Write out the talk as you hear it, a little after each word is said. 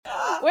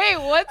Wait,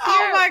 what's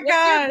your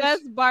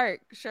best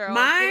bark, Cheryl?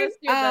 Mine? Give us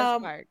your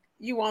best bark.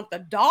 You want the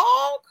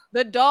dog?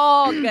 The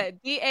dog,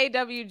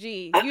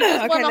 DAWG. You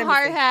just won the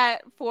hard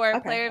hat for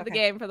player of the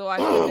game for the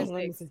Washington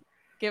Mystics.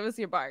 Give us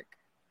your bark.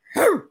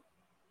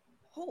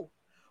 Oh.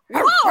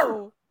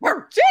 Whoa!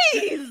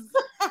 Jeez!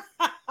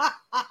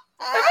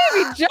 That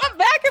made me jump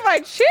back in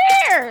my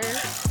chair.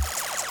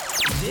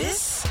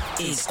 This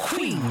is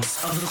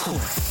Queens of the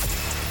Court.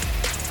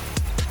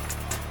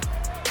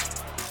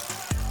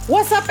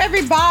 What's up,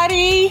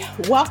 everybody?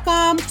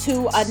 Welcome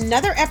to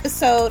another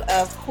episode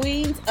of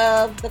Queens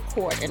of the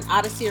Court, an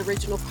Odyssey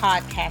original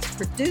podcast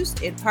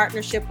produced in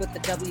partnership with the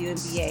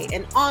WNBA.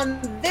 And on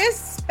this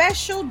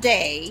special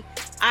day,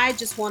 I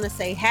just want to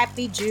say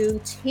happy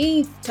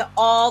Juneteenth to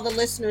all the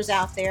listeners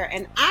out there.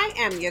 And I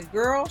am your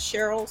girl,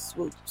 Cheryl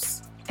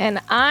Swoops. And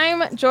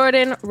I'm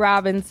Jordan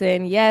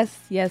Robinson. Yes.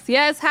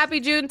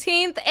 Happy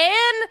Juneteenth.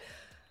 And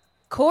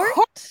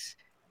court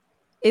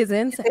is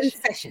in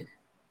session.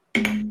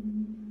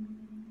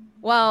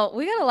 Well,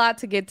 we got a lot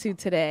to get to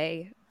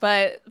today,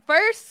 but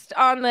first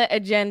on the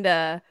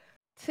agenda,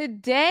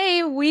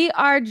 today we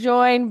are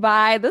joined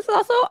by, this is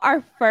also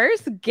our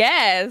first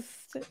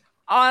guest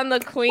on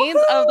the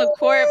Queens of the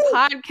Court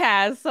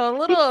podcast. So a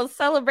little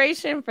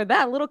celebration for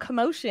that, a little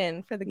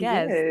commotion for the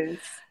guests. Yes.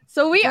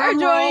 So we are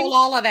joined,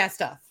 all of that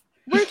stuff.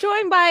 We're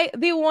joined by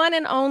the one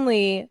and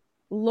only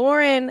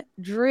Lauren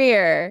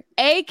Dreer,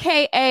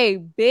 aka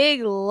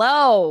Big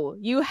Low.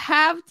 You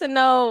have to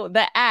know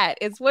the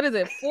 @. What is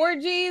it? 4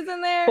 G's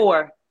in there?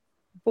 Four.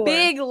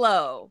 Big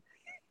Low.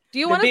 Do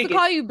you want us to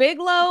call you Big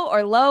Low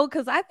or Low?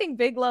 Because I think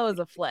Big Low is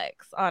a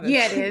flex, honestly.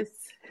 Yeah, it is.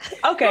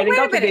 Okay, then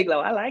go to Big Low.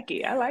 I like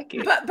it.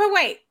 But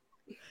wait.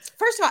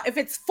 First of all, if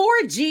it's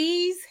 4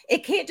 G's,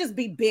 it can't just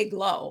be Big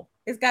Low.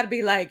 It's got to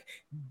be like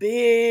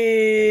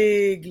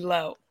Big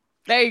Low.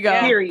 There you go.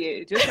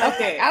 Period. Just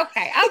okay.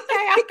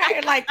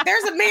 Like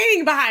there's a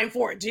meaning behind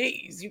 4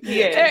 G's.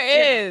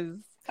 There is.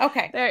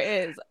 Okay. There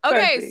is.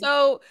 Okay, perfect.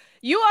 So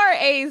you are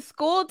a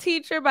school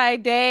teacher by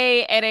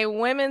day and a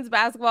women's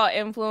basketball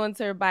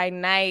influencer by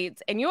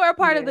night, and you are a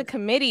part of the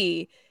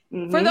committee.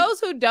 Mm-hmm. For those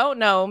who don't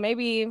know,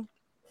 maybe,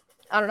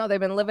 I don't know,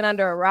 they've been living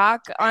under a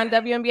rock on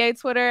WNBA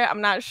Twitter.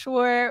 I'm not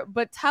sure.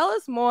 But tell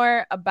us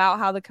more about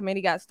how the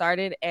committee got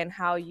started and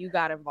how you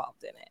got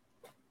involved in it.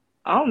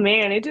 Oh,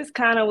 man, it just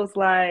kind of was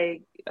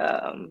like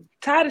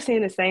tired of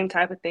seeing the same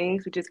type of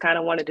things. We just kind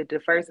of wanted to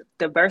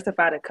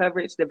diversify the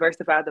coverage,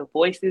 diversify the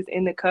voices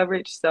in the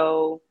coverage.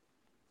 So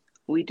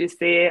we just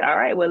said, all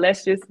right, well,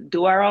 let's just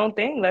do our own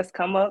thing. Let's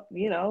come up,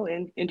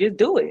 and just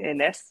do it.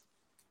 And that's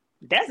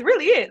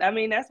really it. I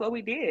mean, that's what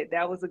we did.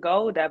 That was the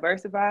goal,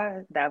 diversify,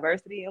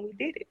 diversity, and we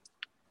did it.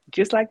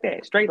 Just like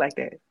that, straight like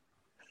that.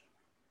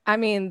 I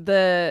mean,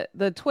 the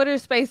Twitter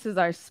spaces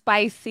are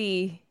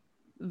spicy.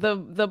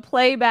 The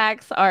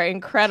playbacks are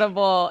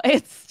incredible.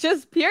 It's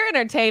just pure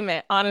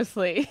entertainment,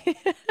 honestly.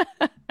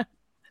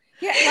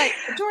 Yeah, like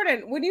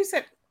Jordan, when you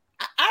said,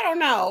 I don't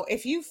know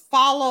if you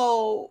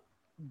follow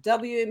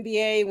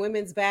WNBA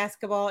women's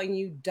basketball and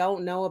you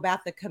don't know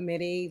about the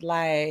committee,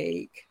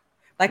 like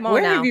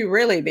where have you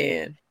really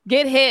been?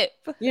 Get hip.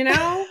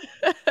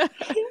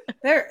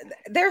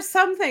 There's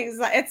some things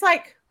it's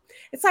like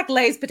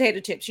Lay's potato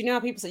chips. You know how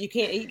people say you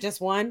can't eat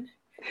just one?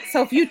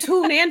 So if you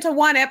tune into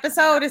one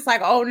episode, it's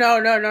like, oh, no.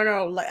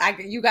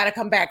 You got to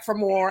come back for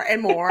more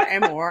and more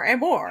and more and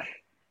more.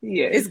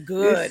 Yeah, it's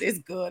good. It's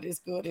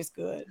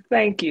good.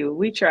 Thank you.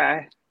 We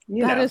try.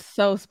 That is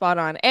so spot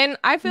on. And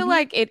I feel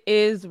like it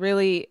is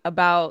really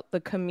about the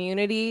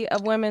community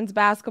of women's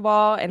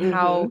basketball and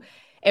how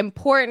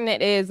important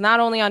it is, not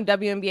only on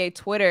WNBA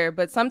Twitter,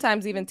 but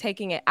sometimes even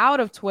taking it out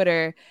of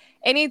Twitter.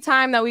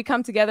 Anytime that we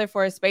come together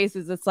for a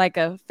spaces, it's like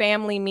a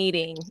family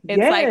meeting.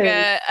 It's like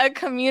a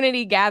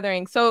community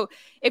gathering. So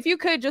if you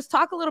could just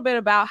talk a little bit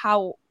about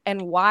how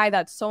and why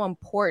that's so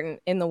important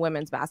in the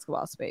women's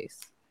basketball space.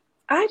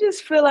 I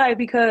just feel like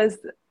because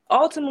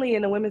ultimately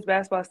in the women's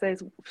basketball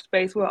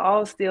space, we're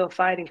all still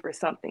fighting for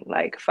something,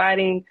 like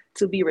fighting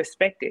to be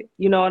respected.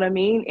 You know what I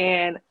mean?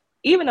 And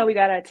even though we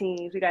got our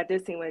teams, we got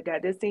this team, at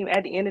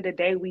the end of the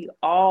day, we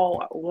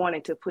all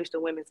wanted to push the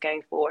women's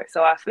game forward.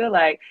 So I feel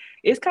like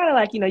it's kind of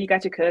like, you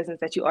got your cousins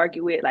that you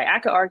argue with. Like, I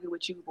could argue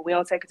with you, but we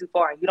don't take it too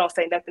far. And you don't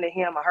say nothing to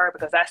him or her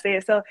because I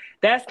said so.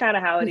 That's kind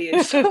of how it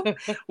is. So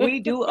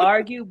we do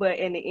argue, but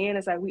in the end,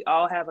 it's like we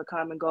all have a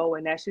common goal,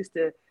 and that's just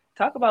to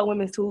talk about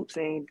women's hoops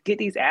and get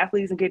these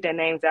athletes and get their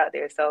names out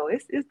there. So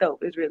it's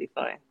dope. It's really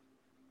fun.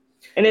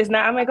 And it's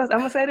not, I'm going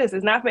to say this,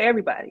 it's not for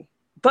everybody.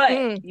 But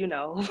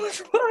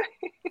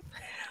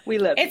we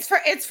love it.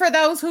 It's for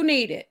those who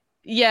need it.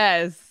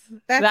 Yes,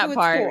 that's that what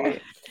part. It's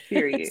for.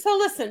 Period. So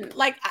listen,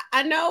 like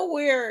I know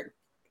we're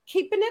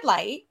keeping it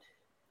light,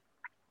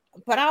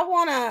 but I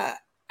wanna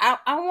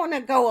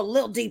go a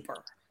little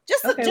deeper.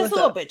 Just a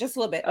little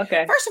bit.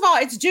 Okay. First of all,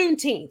 it's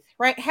Juneteenth,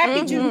 right?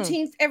 Happy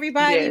Juneteenth,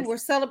 everybody. Yes. We're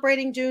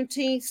celebrating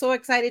Juneteenth. So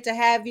excited to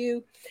have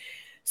you.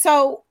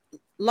 So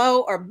Low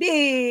or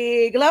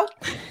Big Low.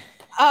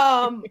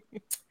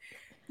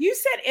 You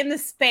said in the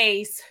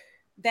space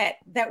that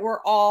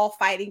we're all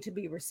fighting to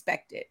be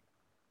respected.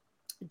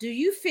 do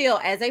you feel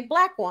as a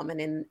Black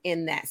woman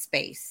in that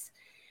space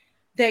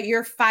that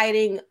you're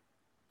fighting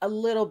a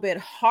little bit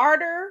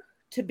harder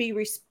to be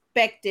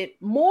respected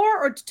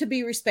more, or to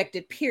be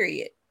respected,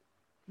 period?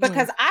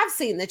 Because I've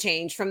seen the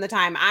change from the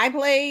time I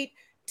played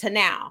to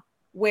now,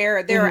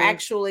 where there are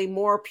actually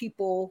more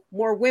people,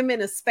 more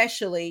women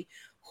especially,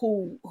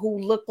 who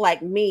look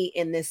like me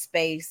in this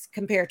space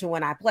compared to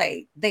when I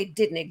played. They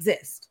didn't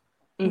exist.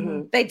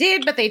 They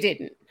did, but they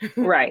didn't.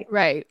 Right.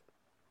 Right.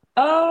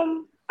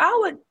 I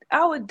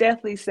would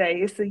definitely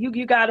say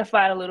you got to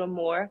fight a little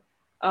more.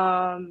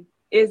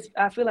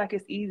 I feel like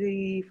it's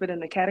easy for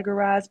them to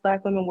categorize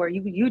Black women where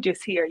you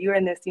just hear you're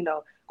in this,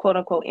 quote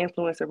unquote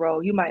influencer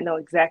role. You might know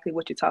exactly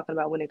what you're talking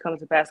about when it comes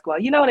to basketball.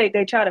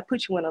 They try to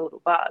put you in a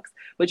little box,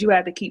 but you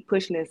have to keep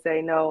pushing and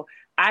say, no,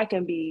 I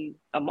can be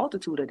a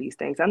multitude of these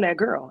things. I'm that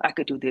girl. I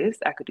could do this.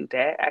 I could do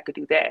that. I could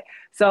do that.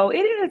 So it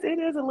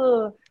is a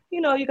little,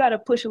 you got to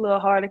push a little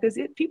harder because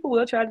people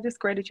will try to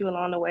discredit you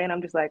along the way. And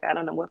I'm just like, I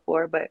don't know what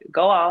for, but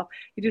go off.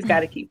 You just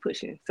got to keep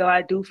pushing. So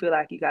I do feel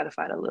like you got to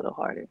fight a little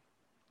harder.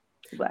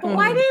 But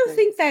why do you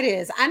think that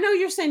is? I know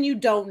you're saying you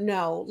don't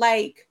know,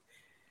 like,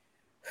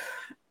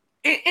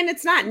 and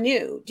it's not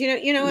new. Do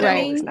you know what I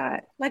mean? It's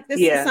not. Like, this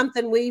is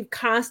something we've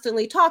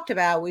constantly talked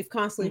about. We've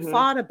constantly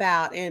fought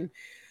about. And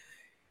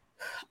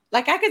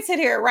like, I could sit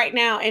here right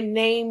now and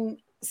name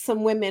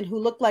some women who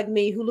look like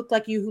me, who look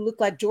like you, who look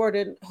like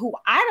Jordan, who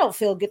I don't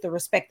feel get the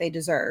respect they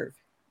deserve.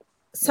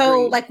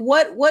 So like,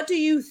 what do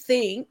you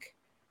think?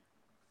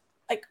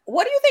 Like,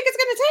 what do you think it's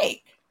going to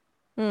take?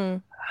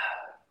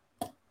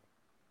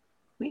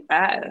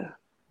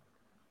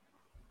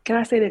 Can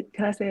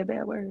I say a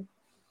bad word?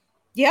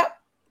 Yep.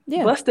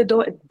 Yeah. Bust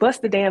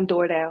the damn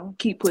door down.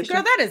 Keep pushing.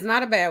 Girl, that is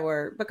not a bad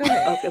word. But go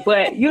ahead. Okay, but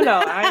I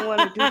ain't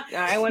want to do.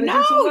 I ain't want to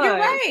do too much. You're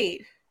right.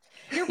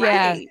 You're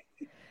right.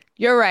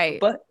 You're right.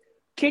 But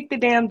kick the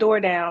damn door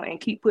down and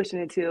keep pushing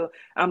until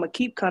I'm gonna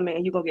keep coming,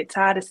 and you're gonna get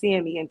tired of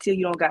seeing me until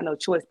you don't got no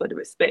choice but to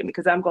respect me,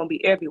 because I'm gonna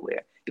be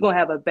everywhere. You're gonna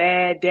have a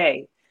bad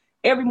day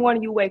every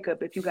morning you wake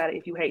up if you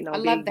hating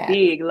on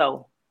big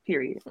low.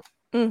 Period.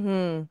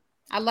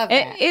 I love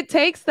that. It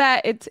takes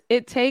that.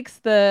 It takes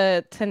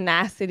the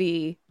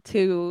tenacity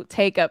to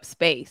take up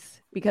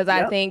space, because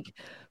I think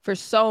for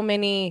so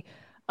many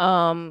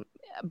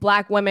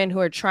Black women who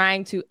are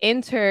trying to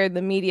enter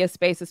the media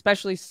space,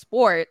 especially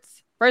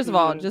sports, first of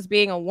all, just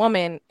being a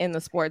woman in the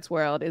sports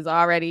world is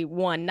already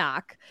one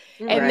knock.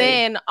 And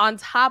then on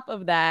top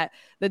of that,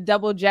 the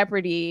double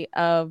jeopardy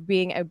of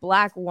being a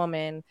Black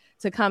woman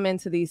to come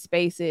into these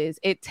spaces,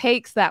 it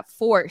takes that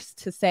force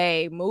to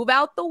say, move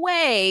out the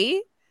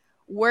way.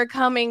 We're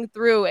coming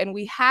through and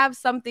we have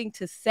something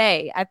to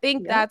say. I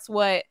think that's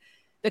what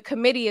the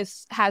committee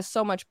has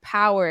so much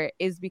power,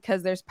 is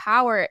because there's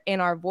power in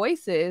our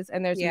voices,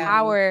 and there's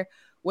power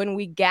when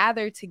we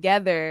gather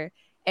together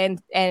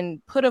and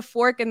put a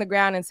fork in the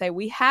ground and say,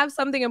 we have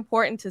something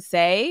important to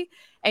say,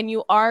 and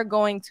you are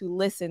going to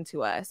listen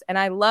to us. And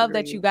I love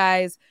that you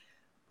guys,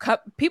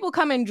 people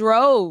come in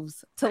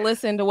droves to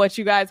listen to what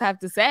you guys have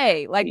to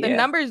say. Like, the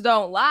numbers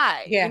don't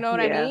lie. You know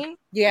what I mean?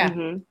 Yeah.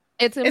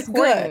 It's important. It's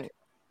good.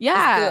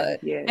 Yeah.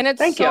 It's good. And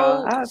it's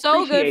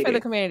so good for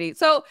the community.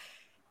 So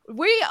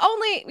we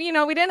only,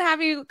 we didn't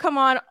have you come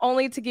on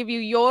only to give you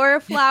your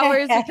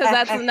flowers, because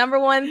that's the number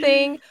one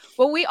thing.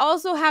 But we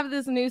also have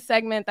this new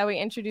segment that we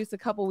introduced a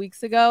couple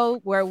weeks ago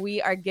where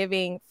we are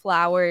giving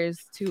flowers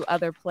to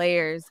other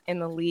players in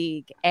the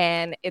league.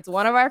 And it's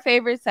one of our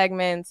favorite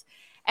segments.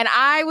 And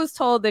I was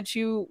told that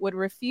you would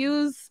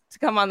refuse to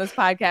come on this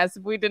podcast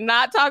if we did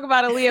not talk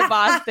about Aaliyah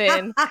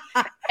Boston.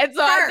 And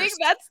so I think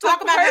that's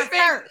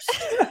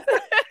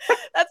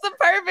that's the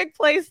perfect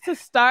place to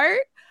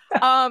start.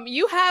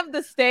 You have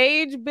the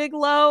stage, Big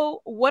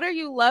Low. What are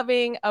you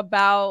loving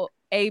about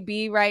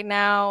AB right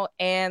now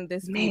and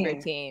this Fever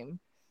team?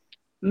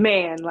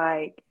 Man,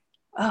 like,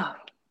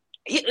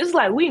 it's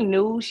like we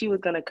knew she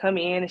was gonna come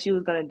in and she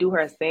was gonna do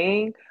her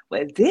thing,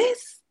 but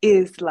this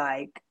is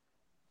like,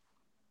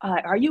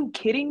 are you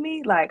kidding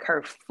me? Like,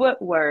 her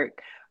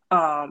footwork,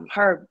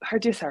 her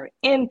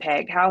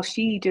impact, how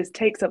she just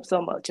takes up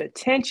so much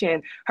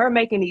attention, her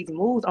making these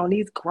moves on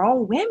these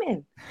grown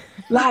women.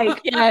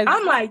 Like,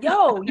 I'm like,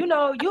 yo,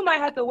 you might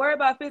have to worry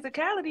about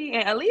physicality,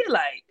 and Aaliyah,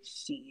 like,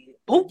 shit,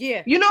 boop.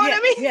 You know what I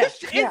mean?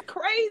 It's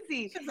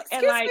crazy.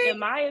 And like, in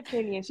my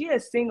opinion, she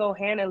has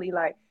single-handedly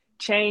like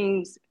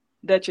changed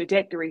the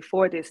trajectory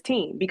for this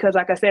team, because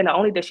like I said, not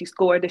only does she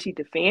score, does she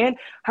defend,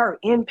 her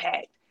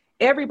impact.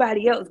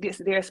 Everybody else gets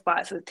their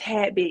spots a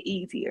tad bit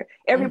easier.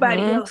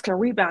 Everybody else can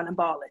rebound the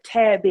ball a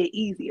tad bit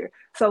easier.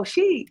 So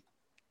she,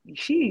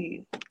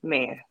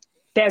 man,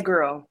 that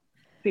girl,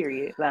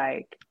 period.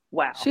 Like,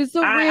 wow. She's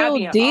the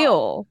real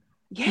deal.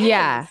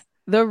 Yeah,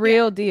 the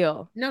real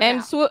deal. No and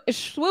doubt.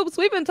 Swoops,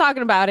 we've been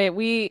talking about it.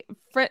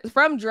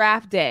 From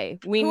draft day,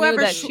 we knew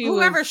that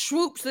whoever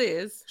Swoops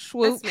is.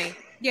 Swoops. That's me.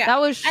 Yeah,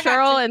 that was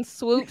Cheryl and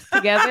Swoops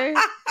together.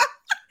 I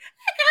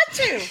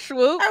got you.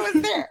 Swoops. I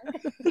was there.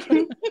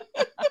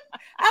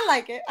 I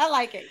like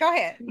it. Go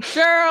ahead.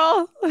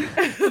 Cheryl.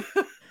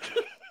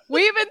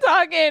 We've been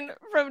talking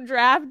from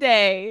draft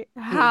day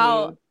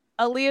how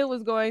Aaliyah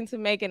was going to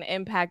make an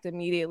impact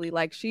immediately.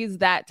 Like, she's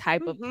that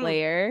type of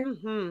player.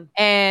 Mm-hmm.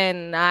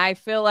 And I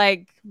feel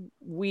like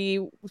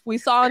we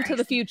saw into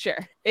the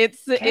future.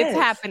 It's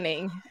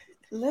happening.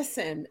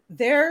 Listen,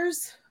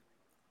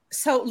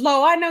 so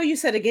Lo, I know you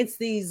said against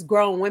these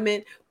grown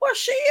women. Well,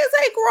 she is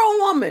a grown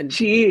woman.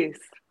 She is.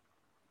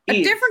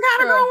 A different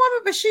kind of grown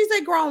woman, but she's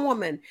a grown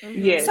woman.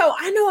 Yes. So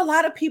I know a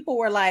lot of people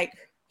were like,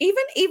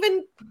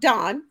 even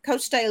Dawn,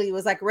 Coach Staley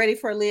was like ready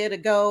for Leah to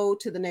go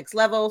to the next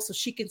level so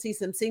she can see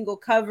some single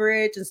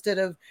coverage instead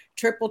of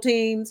triple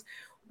teams.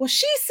 Well,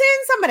 she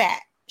sent some of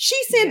that. She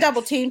sent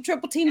double team,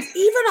 triple teams,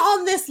 even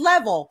on this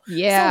level.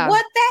 Yeah. So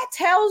what that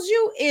tells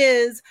you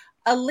is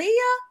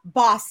Aaliyah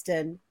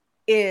Boston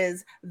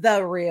is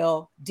the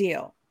real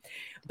deal.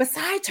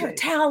 Besides her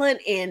talent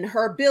and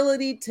her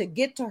ability to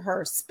get to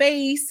her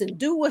space and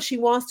do what she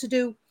wants to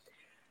do,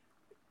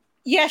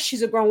 yes,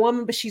 she's a grown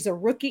woman, but she's a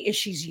rookie and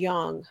she's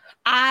young.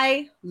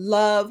 I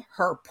love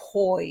her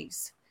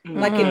poise.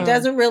 Like, it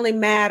doesn't really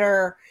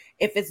matter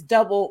if it's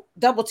double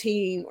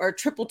team or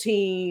triple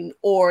team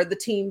or the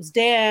team's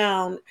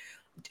down.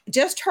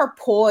 Just her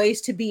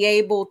poise to be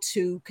able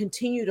to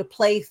continue to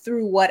play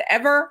through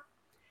whatever.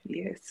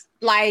 Yes.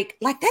 Like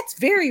that's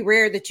very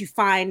rare that you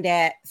find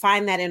that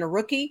in a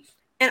rookie.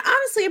 And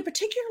honestly, in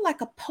particular, like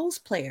a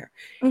post player,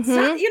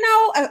 so, you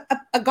know,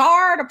 a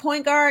guard, a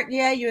point guard.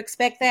 Yeah, you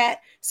expect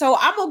that. So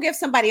I'm going to give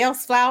somebody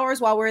else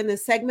flowers while we're in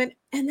this segment.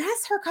 And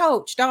that's her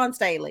coach, Dawn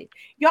Staley.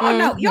 Y'all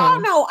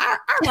know I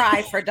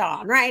ride for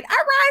Dawn, right? I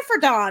ride for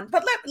Dawn.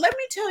 But let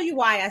me tell you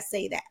why I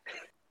say that.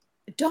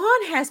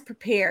 Dawn has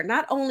prepared,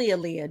 not only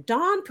Aaliyah,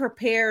 Dawn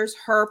prepares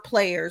her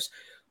players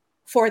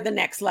for the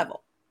next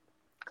level.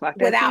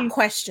 Without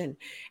question.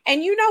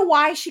 And you know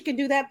why she can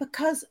do that?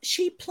 Because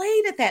she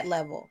played at that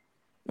level.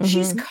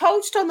 She's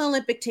coached on the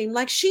Olympic team.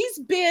 Like, she's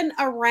been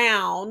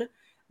around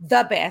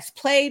the best,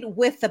 played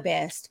with the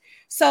best.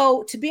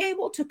 So to be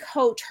able to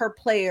coach her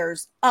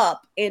players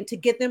up and to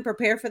get them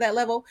prepared for that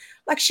level,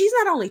 like, she's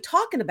not only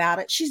talking about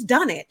it, she's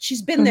done it.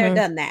 She's been there,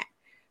 done that.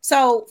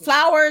 So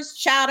flowers,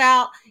 shout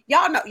out.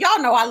 Y'all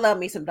know I love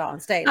me some Dawn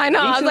Staley. I know.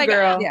 I was like,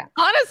 girl.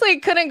 Honestly,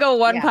 couldn't go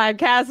one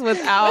podcast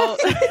without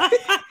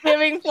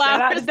giving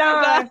flowers to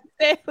Dawn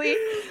Staley.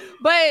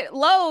 But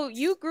Lo,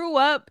 you grew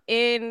up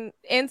in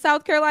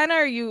South Carolina,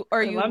 or you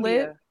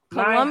live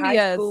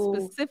Columbia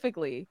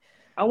specifically?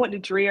 I went to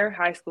Dreher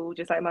High School,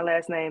 just like my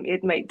last name.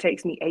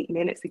 Takes me 8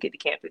 minutes to get to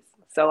campus.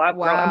 So I'm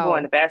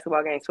going to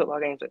basketball games,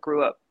 football games. I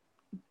grew up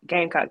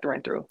Gamecock through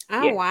and through.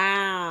 Oh,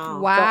 wow.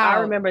 Wow. So I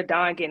remember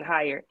Dawn getting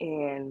hired,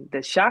 and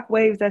the shock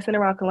waves that's in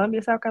around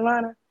Columbia, South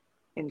Carolina,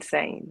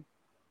 insane.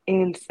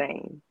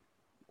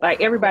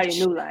 Like, everybody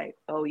knew, like,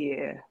 oh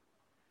yeah.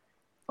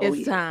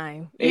 It's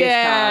time.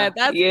 It's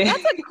That's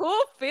a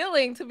cool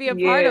feeling to be a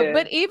part of.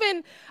 But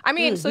even, I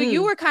mean, so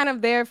you were kind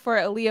of there for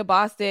Aaliyah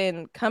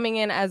Boston coming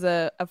in as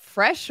a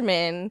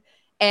freshman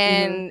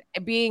and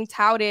being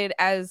touted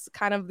as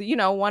kind of, you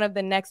know, one of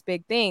the next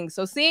big things.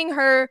 So seeing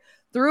her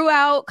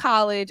throughout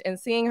college and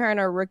seeing her in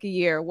her rookie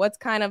year, what's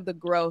kind of the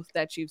growth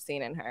that you've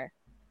seen in her?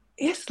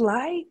 It's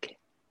like,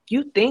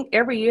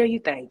 every year you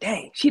think,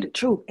 dang, she the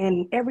truth.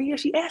 And every year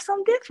she adds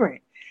something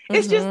different.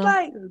 It's just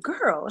like,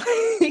 girl,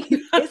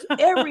 it's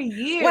every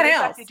year. What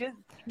else?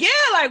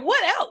 Like,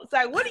 what else?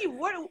 Like, what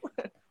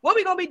are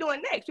we gonna be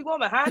doing next? You going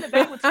behind the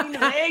back between the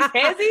legs,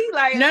 hezzy?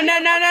 Like, no.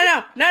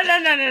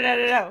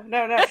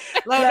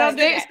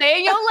 Stay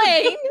in your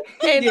lane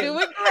and do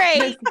it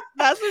great.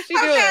 That's what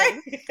she's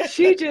doing.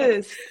 She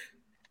just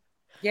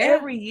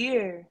every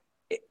year,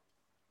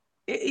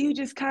 you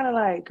just kind of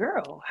like,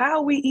 girl,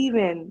 how we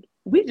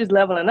just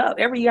leveling up.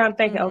 Every year I'm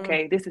thinking,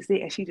 okay, this is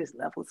it. And she just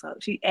levels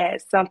up. She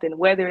adds something,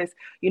 whether it's,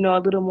 you know, a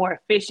little more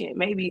efficient,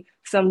 maybe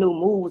some new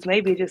moves,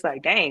 maybe just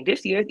like, dang,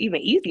 this year it's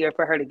even easier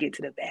for her to get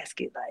to the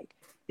basket. Like,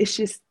 it's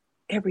just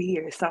every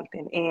year is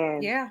something.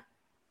 And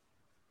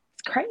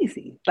it's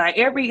crazy. Like,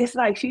 it's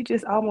like, she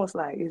just almost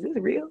like, is this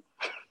real?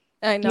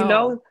 I know. You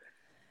know?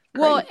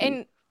 Well,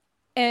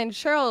 and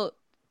Cheryl,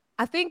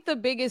 I think the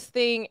biggest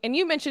thing, and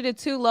you mentioned it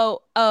too,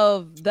 Lo,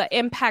 of the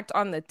impact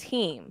on the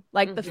team.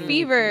 Like, the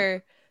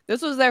Fever,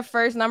 this was their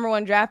first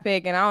 #1 draft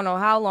pick, and I don't know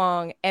how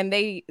long, and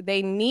they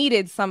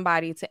needed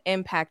somebody to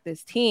impact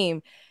this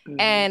team.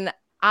 And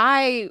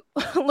I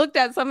looked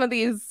at some of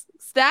these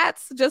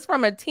stats just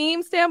from a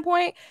team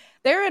standpoint.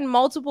 They're in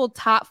multiple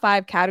top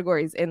 5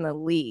 categories in the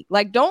league.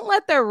 Like, don't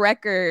let their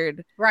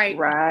record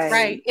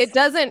right. It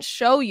doesn't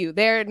show you.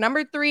 They're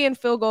number 3 in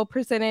field goal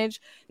percentage,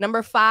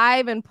 number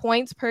 5 in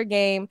points per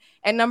game,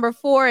 and number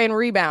 4 in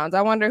rebounds.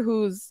 I wonder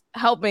who's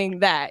helping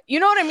that. You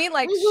know what I mean?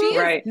 Like,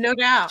 no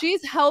doubt.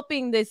 She's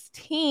helping this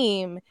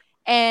team,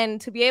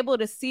 and to be able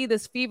to see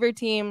this Fever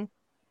team,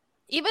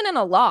 even in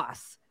a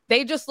loss,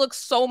 they just look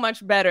so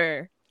much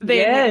better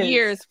than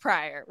years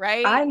prior,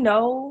 right? I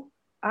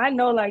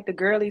know, like, the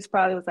girlies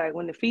probably was like,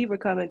 when the Fever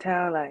come in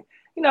town, like,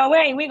 you know, we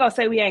ain't gonna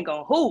say we ain't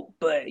gonna hoop,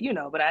 but, you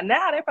know,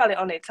 now they're probably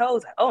on their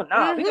toes, like, oh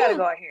no, we gotta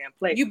go out here and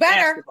play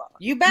basketball.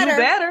 You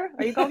better,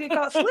 or you gonna get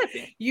caught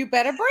slipping. You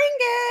better bring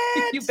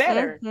it. You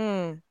better.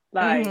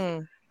 Like,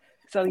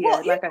 so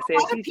yeah, like I said,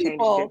 she changed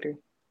the trajectory.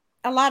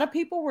 a lot of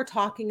people were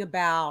talking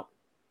about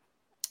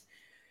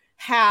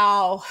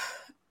how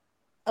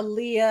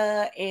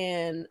Aaliyah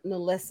and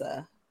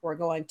Melissa were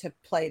going to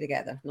play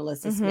together.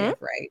 Melissa Smith,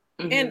 right?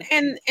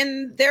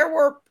 And there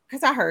were,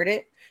 because I heard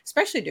it,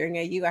 especially during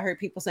AU, I heard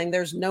people saying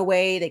there's no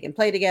way they can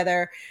play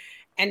together.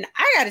 And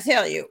I got to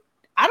tell you,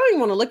 I don't even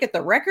want to look at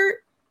the record,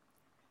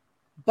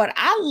 but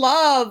I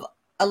love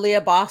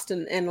Aaliyah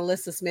Boston and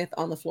Alyssa Smith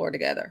on the floor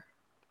together.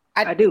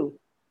 I do.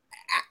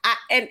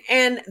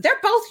 And they're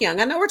both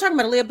young. I know we're talking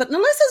about Aaliyah, but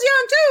Melissa's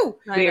young too.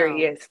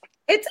 Very, yes.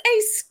 It's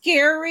a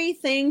scary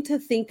thing to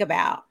think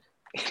about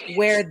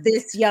where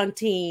this young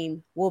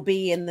team will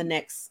be in the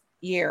next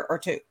year or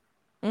two.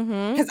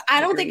 Because I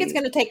don't think it's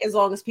going to take as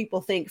long as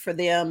people think for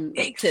them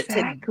to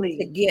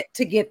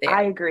get there.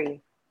 I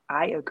agree.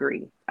 I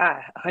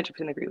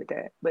 100% agree with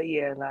that. But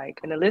yeah,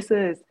 like, and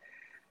Alyssa is,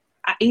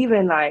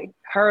 even like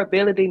her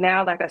ability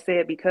now, like I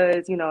said,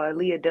 because, you know,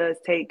 Aaliyah does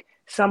take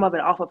some of it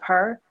off of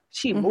her.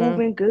 She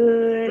moving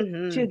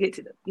good. She'll get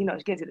to the, you know,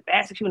 get to the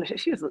basket.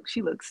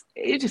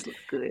 It just looks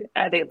good.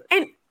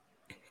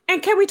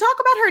 And can we talk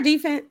about her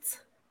defense?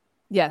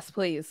 Yes,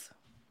 please.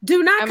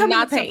 Do not come in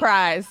the paint. I'm not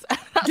surprised.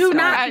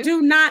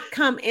 Do not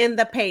come in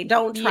the paint.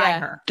 Don't try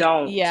her.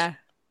 Don't. Yeah.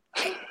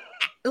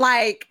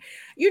 Like,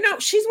 you know,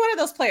 she's one of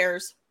those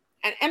players,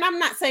 and I'm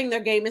not saying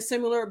their game is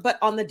similar, but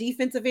on the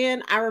defensive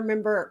end, I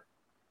remember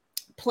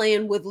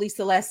playing with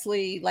Lisa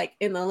Leslie, like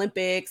in the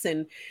Olympics,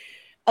 and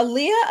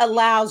Aaliyah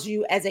allows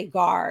you as a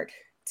guard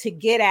to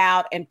get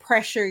out and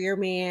pressure your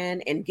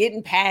man and get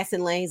in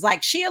passing lanes.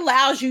 Like, she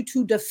allows you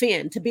to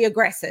defend, to be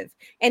aggressive.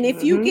 And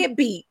if you get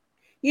beat,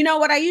 you know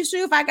what I used to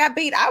do if I got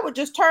beat? I would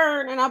just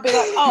turn and I'll be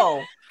like,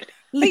 oh,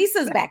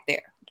 Lisa's back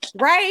there,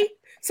 right?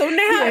 So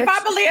now if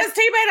I'm Aaliyah's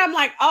teammate, I'm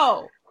like,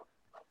 oh,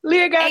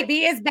 Leah got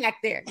AB is back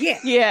there.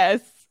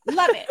 Yes.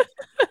 Love it.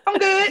 I'm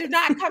good. Do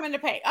not come in the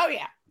paint. Oh,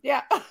 yeah.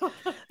 Yeah.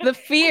 The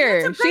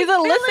fear. She's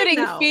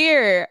eliciting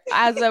fear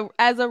as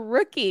a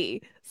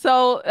rookie.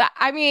 So,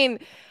 I mean,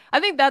 I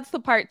think that's the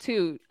part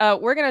too.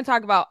 We're going to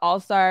talk about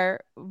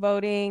All-Star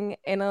voting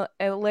in a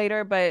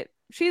later, but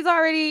she's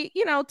already,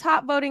 you know,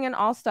 top voting in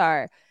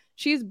All-Star.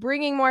 She's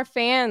bringing more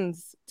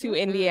fans to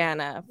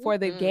Indiana for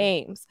the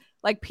games.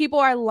 Like, people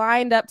are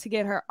lined up to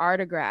get her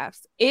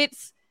autographs.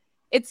 It's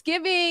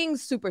giving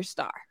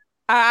superstar.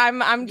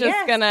 I'm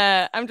just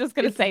gonna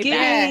say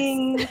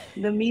that.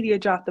 The media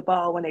dropped the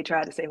ball when they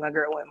tried to say my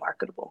girl went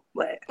marketable.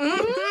 But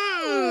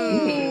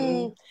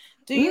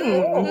do you?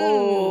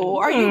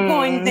 Are you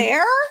going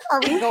there?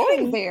 Are we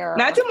going there?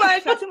 Not too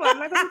much. Not too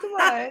much.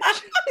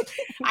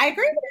 I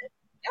agree.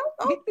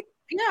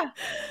 Yeah.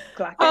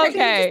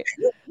 Okay.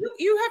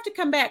 You have to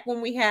come back when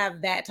we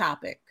have that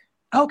topic.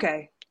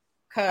 Okay.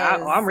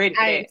 I'm ready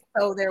for that.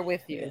 So there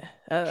with you.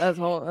 That's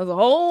a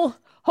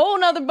whole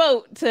nother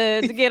boat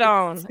to get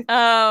on.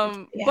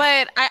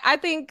 But I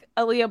think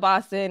Aaliyah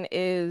Boston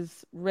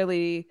is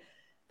really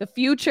the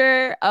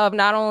future of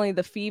not only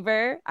the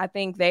Fever. I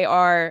think they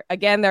are,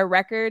 again, their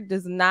record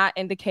does not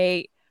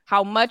indicate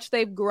how much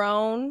they've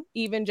grown,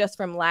 even just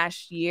from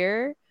last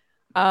year.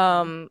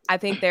 I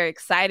think they're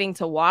exciting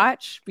to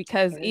watch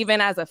because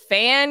even as a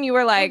fan, you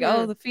were like,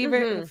 oh, the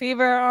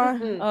Fever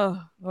on.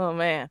 Oh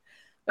man.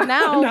 But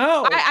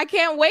now I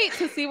can't wait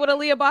to see what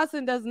Aaliyah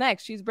Boston does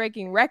next. She's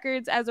breaking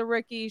records as a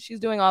rookie. She's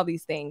doing all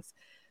these things.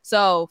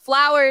 So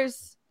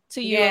flowers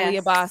to you,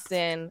 Aaliyah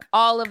Boston.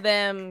 All of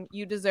them.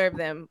 You deserve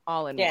them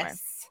all and more.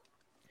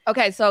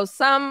 Okay, so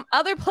some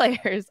other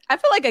players, I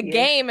feel like a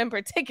game in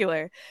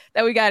particular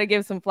that we got to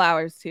give some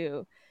flowers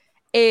to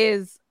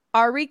is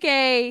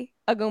Arike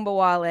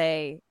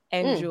Agumbawale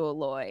and Jewel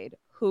Lloyd,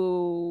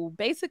 who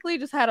basically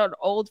just had an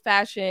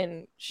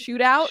old-fashioned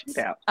shootout.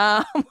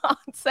 On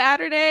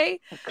Saturday.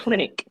 A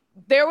clinic.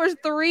 There was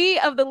 3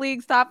 of the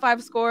league's top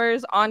 5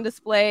 scorers on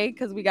display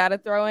because we got to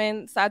throw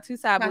in Satu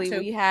Sabally.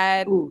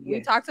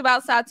 We talked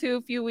about Satu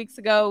a few weeks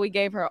ago. We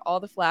gave her all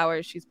the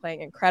flowers. She's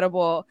playing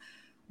incredible.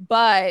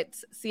 But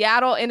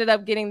Seattle ended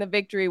up getting the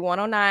victory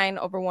 109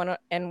 over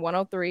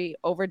 103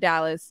 over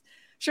Dallas.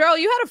 Cheryl,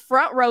 you had a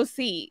front row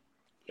seat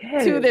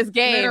to this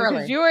game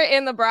because you were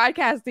in the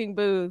broadcasting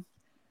booth.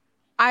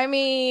 I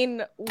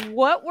mean,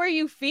 what were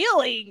you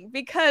feeling?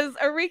 Because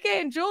Arike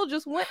and Jewel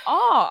just went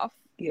off.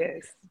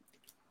 Yes.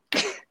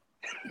 Y'all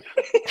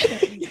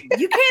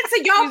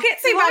can't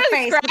see my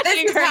face.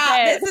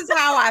 This is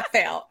how I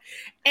felt.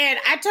 And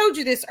I told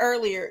you this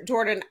earlier,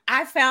 Jordan.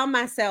 I found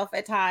myself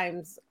at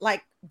times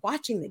like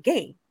watching the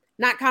game,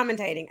 not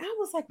commentating. I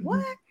was like,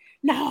 what?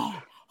 No.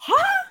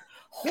 Huh?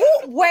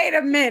 Wait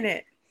a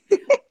minute.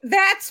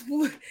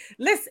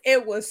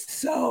 It was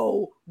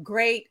so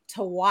great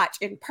to watch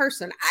in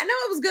person. I know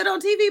it was good on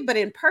TV, but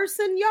in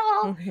person,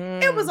 y'all,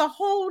 it was a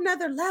whole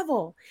nother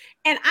level.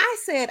 And I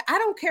said, I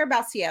don't care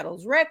about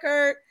Seattle's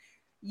record.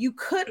 You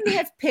couldn't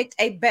have picked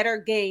a better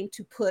game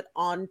to put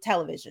on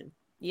television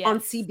on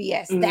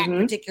CBS that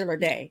particular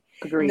day.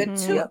 Agreed.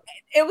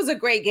 It was a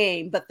great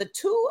game, but the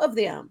two of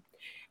them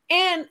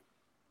and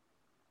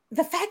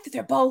the fact that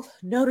they're both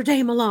Notre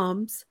Dame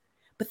alums,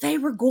 but they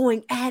were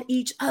going at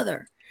each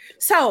other.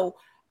 So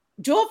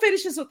Jewel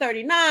finishes with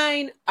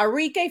 39.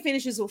 Arike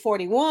finishes with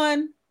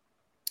 41.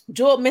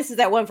 Jewel misses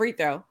that one free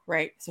throw,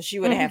 right? So she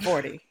would have had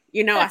 40.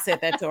 You know, I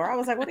said that to her. I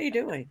was like, what are you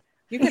doing?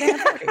 You could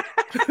have 40.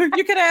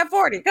 You could have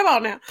 40. Come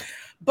on now.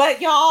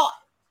 But y'all,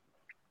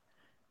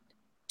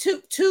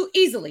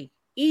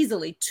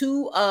 easily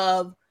two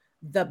of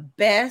the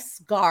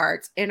best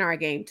guards in our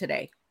game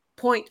today.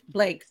 Point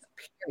blank,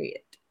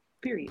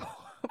 period.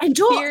 And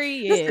Jewel,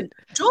 listen,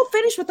 Jewel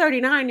finished with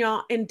 39,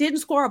 y'all, and didn't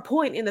score a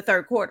point in the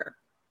third quarter.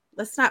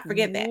 Let's not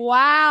forget that.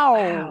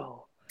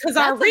 Wow. Because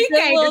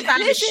Arike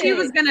decided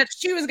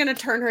she was gonna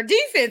turn her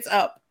defense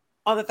up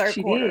on the third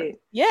quarter. Did.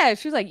 Yeah,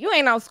 she was like, "You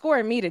ain't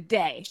outscoring me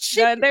today."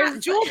 Jewel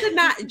did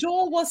not.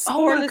 Jewel was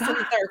scoreless in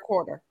the third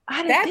quarter.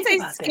 That's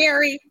a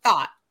scary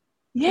thought.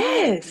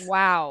 Yes.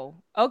 Wow.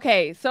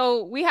 Okay,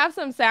 so we have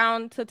some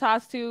sound to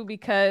toss to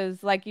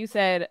because, like you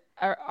said,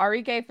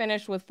 Arike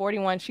finished with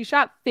 41. She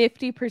shot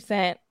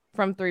 50%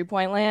 from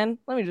three-point land.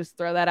 Let me just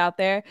throw that out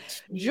there.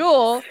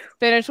 Jewel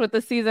finished with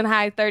the season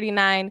high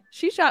 39.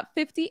 She shot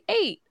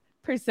 58%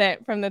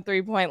 from the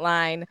three-point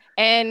line,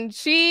 and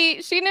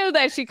she knew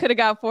that she could have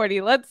got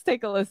 40. Let's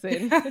take a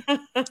listen.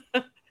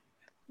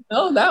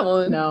 No, that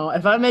one. No,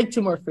 if I make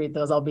 2 more free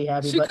throws, I'll be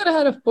happy. She could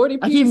have had a 40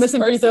 piece. I keep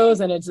missing free throws,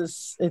 and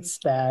it's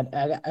bad.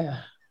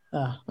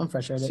 I'm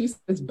frustrated. She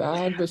says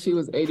bad, but she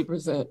was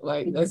 80%.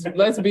 Like,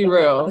 let's be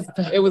real.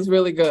 It was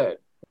really good.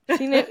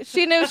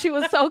 She knew she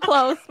was so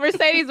close.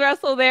 Mercedes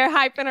Russell there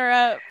hyping her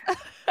up.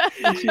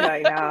 She's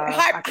like, nah,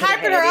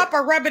 hyping her up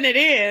or rubbing it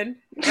in,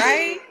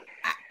 right?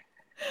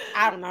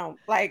 I don't know.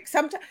 Like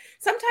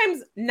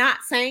sometimes not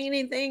saying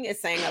anything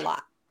is saying a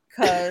lot.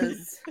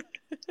 Because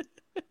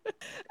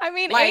I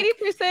mean,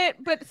 80%,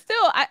 but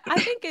still, I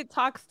think it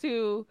talks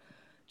to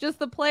just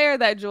the player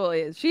that Jewel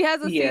is. She has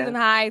a season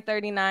high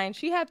 39.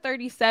 She had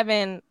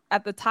 37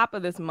 at the top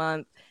of this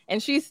month,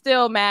 and she's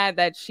still mad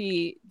that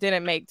she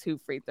didn't make 2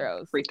 free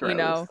throws. You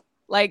know,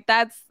 like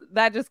that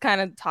just kind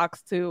of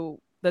talks to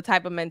the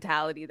type of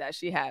mentality that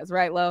she has,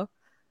 right, Lo?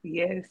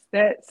 Yes,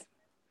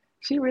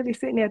 she really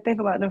sitting there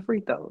thinking about them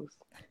free throws.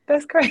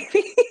 That's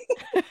crazy.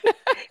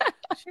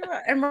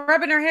 And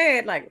rubbing her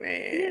head like,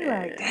 man. You're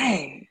like,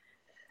 dang.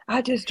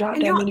 I just dropped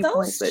that many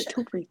points, but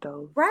 2 free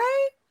throws.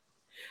 Right?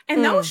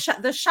 And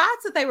the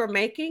shots that they were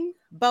making,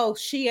 both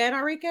she and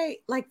Arike,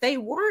 like they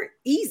weren't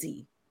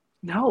easy.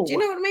 No. Do you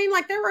know what I mean?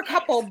 Like there were a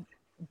couple,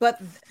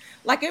 but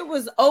like it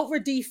was over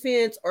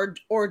defense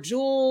or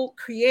Jewel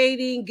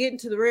creating, getting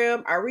to the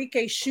rim,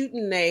 Arike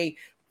shooting a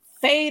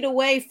fade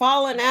away,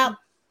 falling out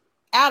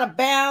of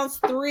bounds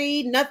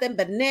 3, nothing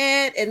but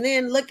net, and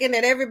then looking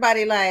at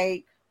everybody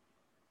like,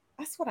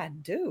 that's what I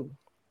do.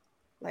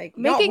 Like,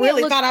 making y'all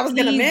really thought I was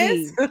going to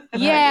miss?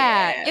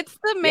 Yeah. It's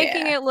the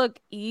making it look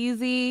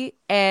easy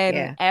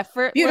and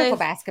effortless. Beautiful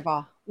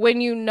basketball.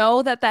 When you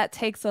know that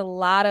takes a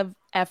lot of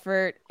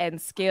effort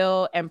and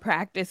skill and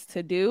practice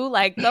to do.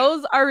 Like,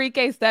 those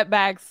Arike step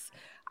backs,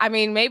 I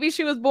mean, maybe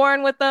she was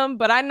born with them,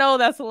 but I know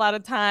that's a lot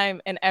of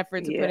time and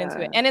effort to put into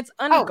it. And it's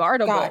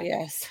unguardable. Oh, God,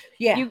 yes.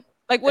 Yeah.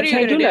 What are you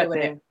going to do with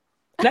it?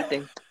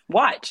 Nothing.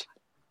 Watch.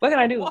 What can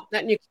I do?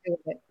 Nothing you can do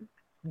with it.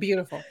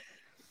 Beautiful.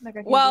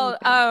 Well,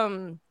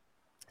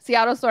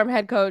 Seattle Storm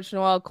head coach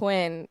Noelle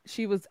Quinn,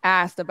 she was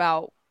asked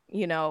about,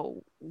 you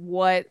know,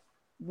 what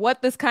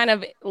this kind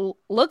of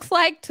looks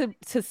like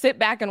to sit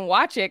back and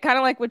watch it, kind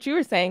of like what you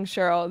were saying,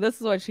 Cheryl. This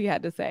is what she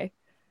had to say.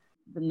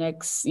 The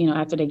next,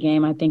 after the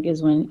game, I think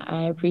is when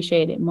I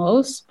appreciate it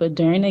most. But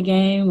during the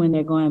game, when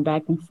they're going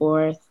back and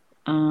forth,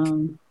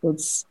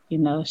 it's,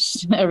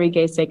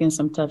 Enrique's taking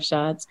some tough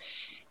shots.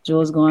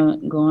 Jewel's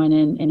going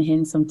and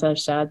hitting some tough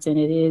shots, and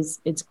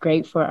it's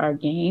great for our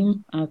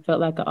game. I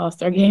felt like an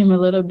all-star game a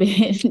little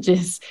bit,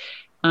 just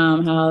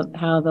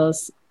how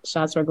those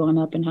shots were going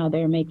up and how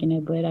they're making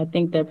it. But I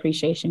think the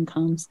appreciation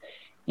comes,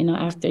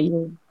 after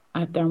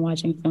I'm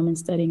watching film and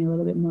studying a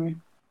little bit more.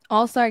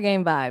 All-star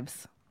game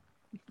vibes,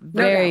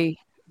 very,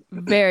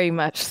 very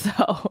much so.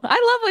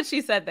 I love what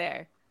she said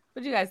there.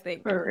 What do you guys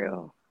think? For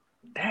real,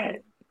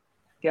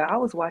 I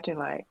was watching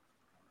like.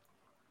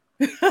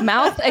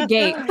 Mouth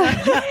agape.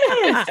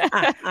 Yes.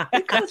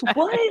 Because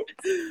what?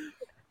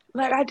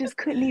 Like, I just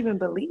couldn't even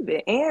believe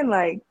it. And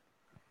like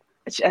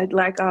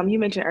you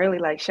mentioned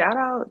earlier, like, shout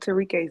out to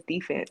Rike's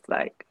defense.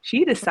 Like,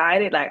 she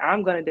decided, like,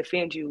 I'm going to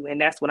defend you,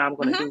 and that's what I'm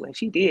going to do. And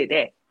she did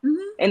that.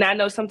 Mm-hmm. And I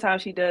know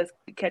sometimes she does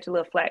catch a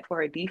little flack for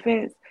her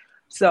defense.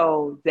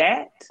 So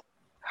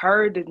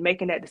her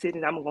making that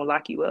decision, I'm going to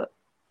lock you up.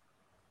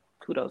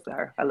 Kudos to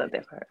her. I love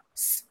that for her.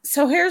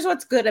 So here's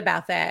what's good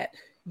about that.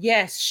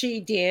 Yes, she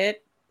did.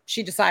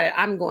 She decided,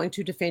 I'm going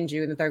to defend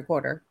you in the third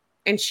quarter.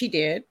 And she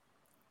did.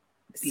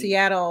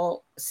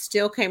 Seattle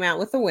still came out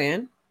with a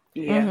win.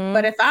 Yeah. Mm-hmm.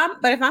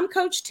 But if I'm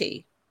Coach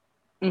T,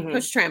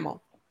 Coach Trammell,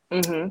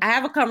 I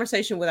have a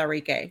conversation with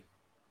Arike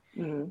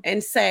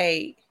and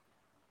say,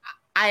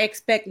 I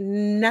expect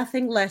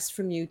nothing less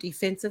from you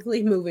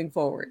defensively moving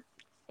forward.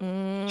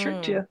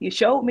 Tricked you. You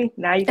showed me.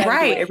 Now you got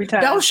to do it every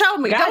time. Don't show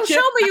me. Don't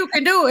show me you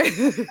can do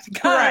it.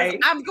 Right.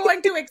 I'm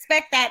going to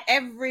expect that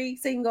every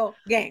single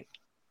game.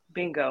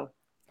 Bingo.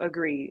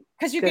 Agreed.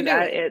 Because you can do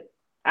it.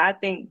 I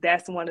think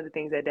that's one of the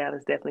things that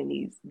Dallas definitely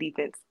needs,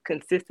 defense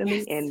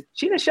consistently. And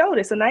she done showed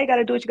it. So now you got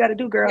to do what you got to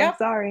do, girl. Yep.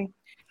 Sorry.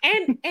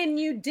 And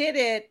you did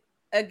it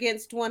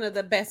against one of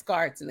the best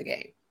guards in the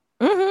game.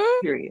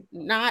 Mm-hmm. Period.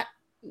 Not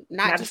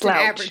just an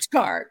average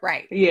guard,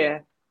 right? Yeah.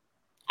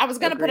 I was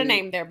going to put a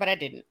name there, but I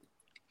didn't.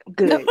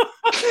 Good.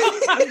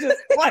 I'm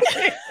just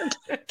playing.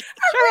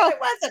 Really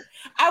wasn't.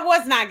 I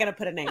was not going to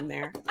put a name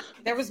there.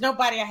 There was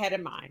nobody I had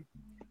in mind.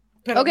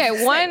 But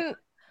Okay,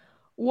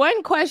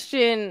 one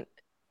question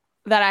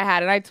that I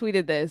had, and I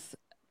tweeted this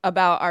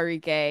about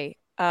Arike.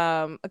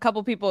 A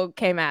couple people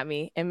came at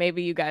me, and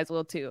maybe you guys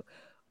will too.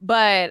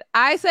 But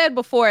I said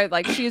before,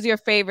 like, she's your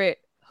favorite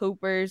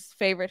hooper.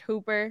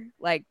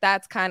 Like,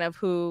 that's kind of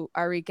who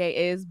Arike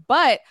is.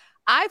 But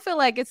I feel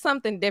like it's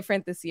something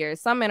different this year.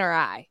 Some in her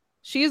eye.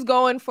 She's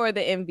going for the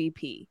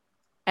MVP.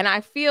 And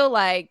I feel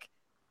like,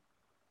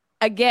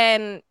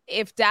 again,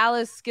 if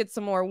Dallas gets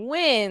some more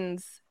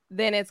wins,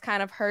 then it's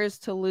kind of hers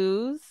to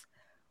lose.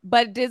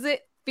 But does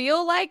it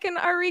feel like an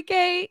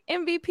Arike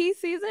MVP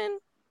season?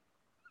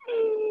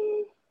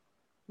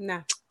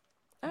 No.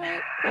 All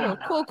right.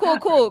 Cool.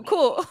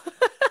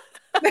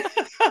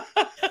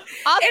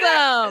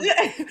 Awesome.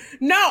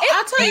 No,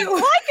 I'll tell you.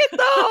 Like it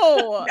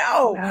though.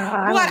 No.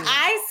 What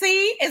I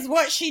see is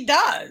what she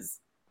does.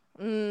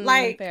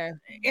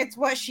 Fair. It's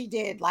what she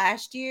did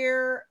last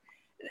year.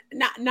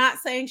 Not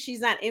saying she's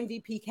not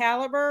MVP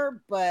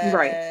caliber, but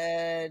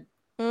right.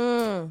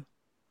 Not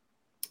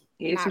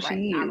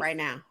right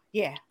now.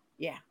 Yeah.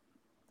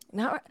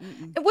 Not right.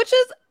 Which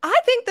is, I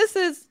think this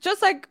is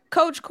just like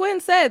Coach Quinn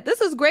said, this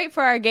is great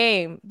for our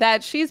game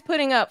that she's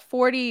putting up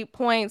 40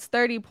 points,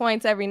 30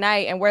 points every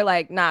night. And we're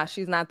like, nah,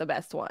 she's not the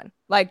best one.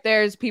 Like,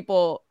 there's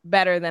people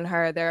better than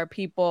her. There are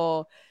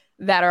people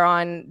that are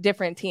on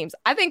different teams.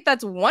 I think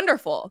that's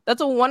wonderful.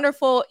 That's a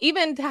wonderful,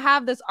 even to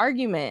have this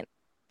argument.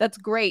 That's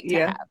great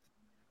to have.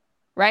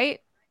 Right?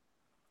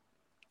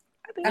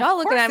 Y'all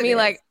looking at me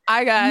like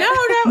I got no.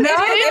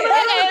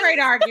 It is a great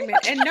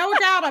argument, and no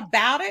doubt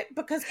about it,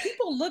 because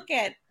people look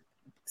at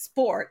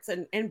sports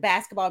and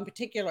basketball in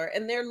particular,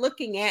 and they're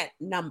looking at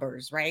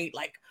numbers, right?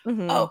 Like,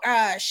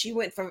 she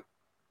went for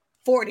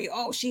 40.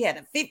 Oh, she had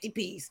a 50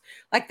 piece.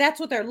 Like, that's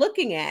what they're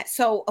looking at.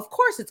 So of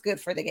course it's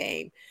good for the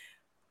game.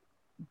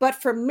 But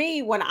for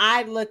me, when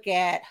I look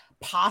at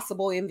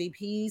possible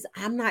MVPs,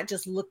 I'm not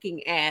just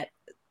looking at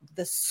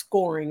the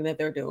scoring that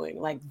they're doing,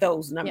 like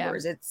those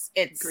numbers. Yeah.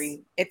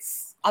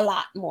 It's a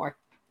lot more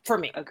for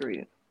me.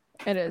 Agreed.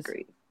 It is.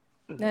 Agreed.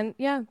 And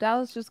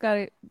Dallas just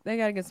gotta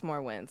get some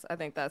more wins. I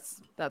think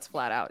that's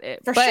flat out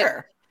it. For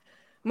sure.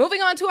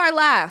 Moving on to our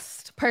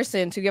last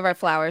person to give our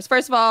flowers.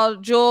 First of all,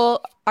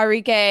 Jewel,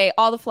 Arike,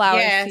 all the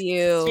flowers to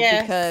you,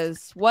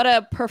 because what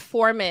a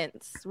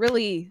performance,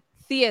 really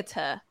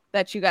theater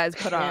that you guys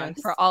put on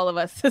for all of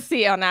us to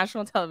see on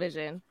national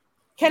television.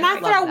 Can I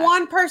throw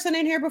one person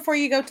in here before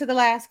you go to the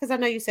last? Because I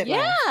know you said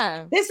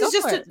last. This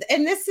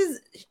is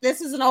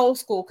this is an old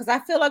school, because I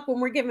feel like when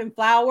we're giving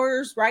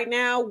flowers right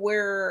now,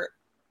 we're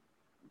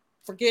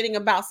forgetting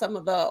about some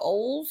of the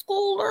old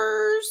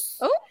schoolers.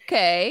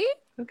 Okay.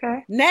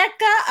 Nneka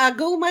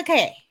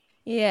Agumake.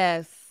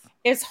 Yes.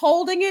 Is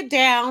holding it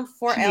down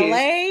for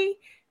LA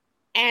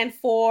and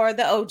for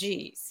the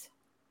OGs.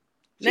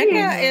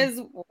 Nneka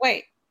is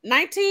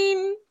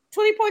 19,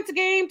 20 points a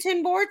game,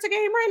 10 boards a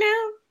game right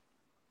now.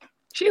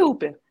 She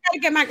hooping. Gotta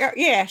get my girl.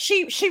 Yeah,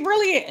 she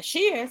really is. She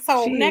is.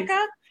 So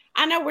Nneka,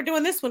 I know we're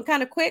doing this one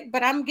kind of quick,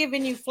 but I'm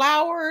giving you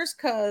flowers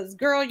because,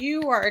 girl,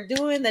 you are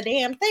doing the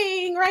damn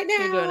thing right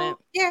now. You're doing it.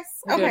 Yes.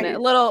 You're doing it. A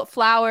little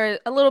flower,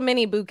 a little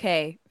mini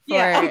bouquet for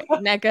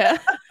Nneka.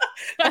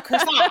 A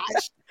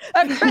corsage.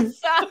 A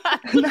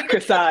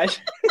corsage.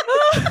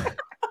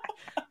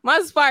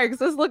 My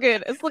Sparks, it's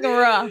looking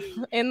rough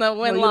in the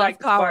win-loss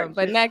column,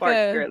 but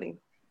Nneka,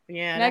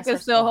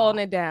 Nneka's still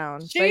holding it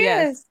down. She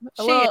is.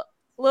 A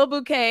little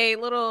bouquet,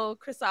 little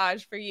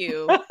corsage for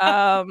you.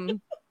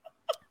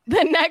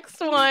 The next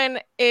one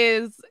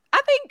is,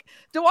 I think,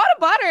 DeWanna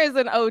Bonner is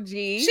an OG.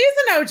 She's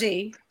an OG.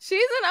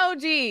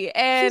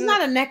 And she's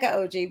not a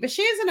Nneka OG, but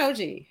she is an OG.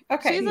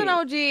 Okay. She's an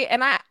OG.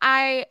 And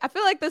I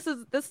feel like this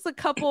is a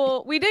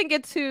couple. We didn't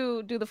get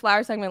to do the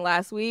flower segment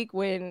last week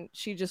when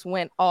she just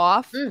went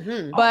off.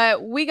 Mm-hmm.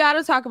 But we got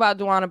to talk about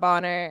DeWanna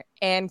Bonner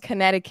and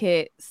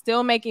Connecticut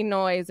still making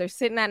noise. They're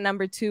sitting at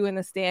number 2 in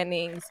the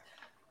standings.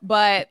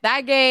 But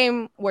that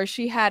game where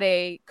she had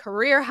a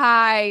career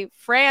high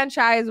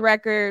franchise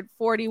record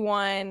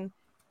 41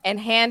 and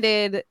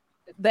handed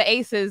the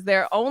Aces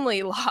their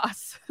only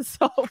loss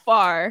so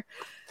far.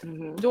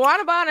 Mm-hmm.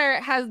 DeWanna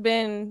Bonner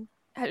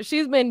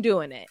she's been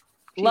doing it.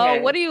 Lo,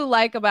 what do you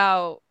like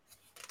about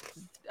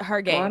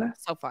her game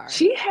so far?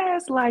 She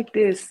has like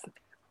this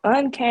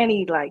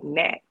uncanny like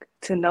knack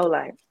to know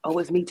like, oh,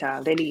 it's me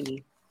time. They need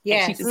me.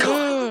 Yes.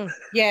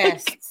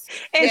 Yes.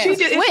 And she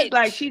just, it's just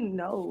like, she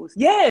knows.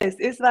 Yes.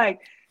 It's like,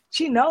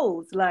 she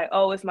knows like,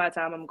 oh, it's my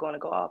time. I'm going to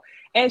go off.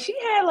 And she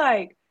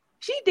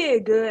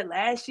did good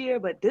last year,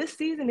 but this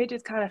season, it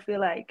just kind of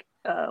feel like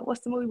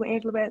what's the movie with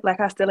Angela Bassett? Like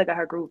how Stella got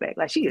her groove back.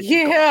 Like she is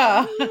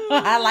Yeah,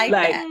 I like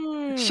like that.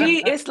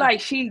 it's like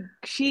she's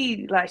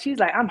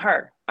like, I'm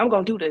her. I'm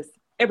gonna do this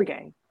every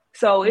game.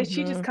 So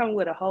she just coming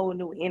with a whole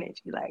new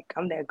energy. Like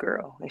I'm that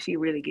girl, and she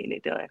really getting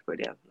it done for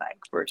them. Like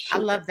for sure.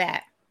 I love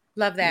that.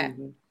 Love that.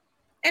 Mm-hmm.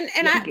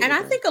 And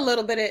I think a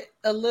little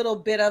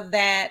bit of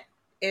that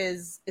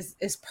is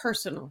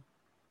personal.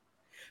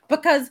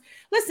 Because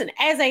listen,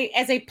 as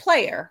a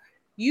player,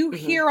 you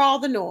hear all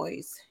the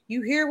noise.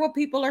 You hear what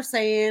people are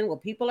saying,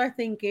 what people are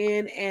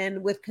thinking.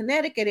 And with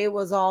Connecticut, it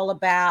was all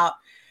about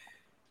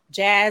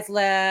Jazz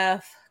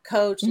left,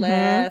 Coach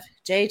left,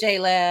 JJ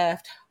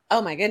left.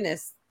 Oh my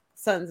goodness,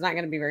 Sun's not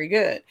going to be very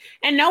good.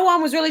 And no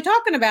one was really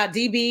talking about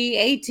DB,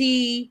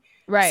 AT.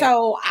 Right.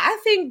 So I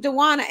think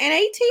Dewana and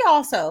AT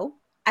also.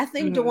 I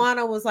think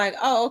Dewana was like,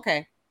 oh,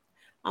 okay.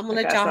 I'm going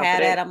to let y'all have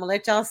that. I'm going to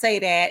let y'all say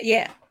that.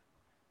 Yeah.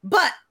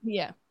 But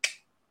yeah,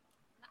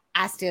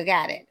 I still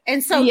got it.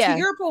 And so to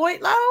your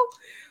point, Lo,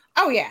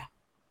 oh yeah.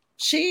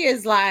 She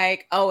is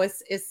like, oh,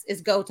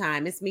 it's go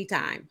time. It's me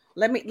time.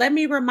 Let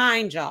me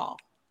remind y'all.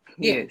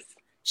 Yes.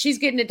 She's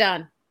getting it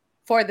done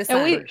for the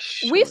Sun. And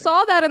we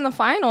saw that in the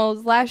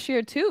finals last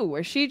year too,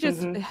 where she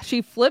just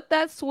she flipped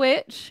that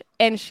switch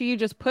and she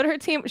just put her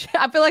team.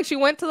 I feel like she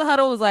went to the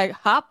huddle, was like,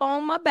 hop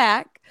on my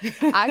back.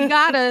 I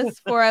got us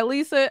for at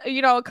least a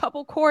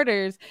couple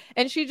quarters.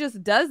 And she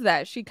just does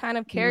that. She kind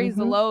of carries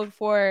the load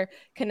for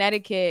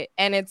Connecticut.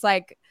 And it's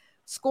like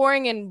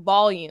scoring in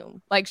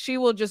volume. Like she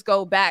will just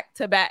go back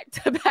to back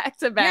to back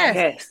to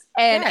back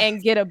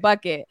and get a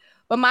bucket.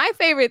 But my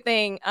favorite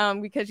thing,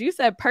 because you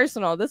said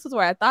personal, this is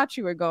where I thought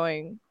you were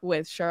going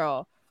with,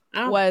 Cheryl,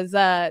 was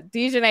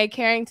Dejanay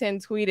Carrington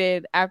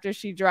tweeted after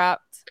she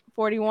dropped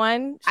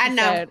 41. She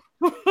said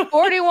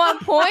 41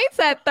 points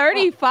at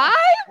 35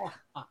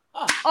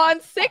 on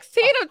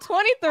 16 of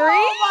 23.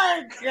 Oh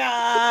my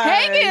God.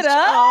 Hang it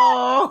up.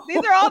 Oh.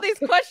 These are all these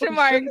question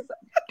marks.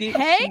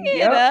 Hang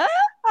it up.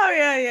 Oh,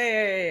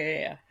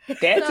 yeah.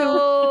 That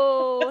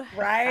too.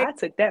 Right. I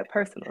took that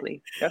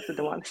personally. That's what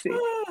I want to see.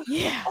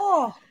 Yeah.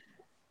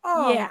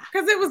 Oh, yeah.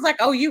 Because it was like,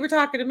 oh, you were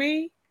talking to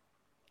me?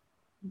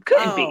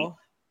 Couldn't be.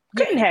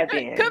 Couldn't have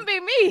been. Couldn't be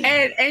me.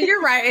 And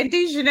you're right. And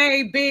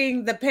Dejanay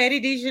being the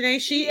petty Dejanay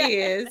she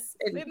is.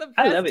 And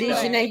I love it.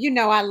 Dejanay, you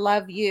know I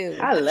love you.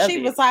 I love it.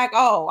 She was like,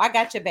 oh, I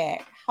got your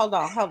back. Hold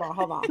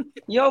on.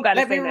 You don't got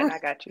to say that. I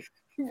got you.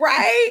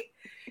 Right?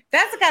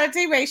 That's the kind of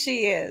teammate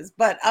she is.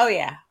 But, oh,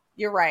 yeah,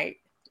 you're right.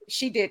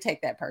 She did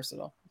take that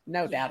personal.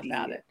 No doubt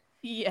about it.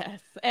 Yes.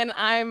 And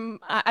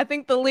I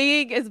think the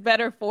league is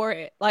better for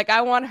it. Like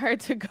I want her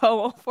to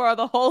go for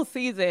the whole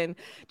season,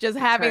 just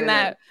having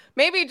that,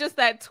 maybe just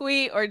that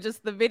tweet or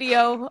just the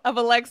video of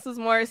Alexis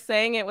Morris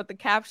saying it with the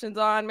captions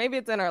on. Maybe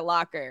it's in her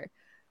locker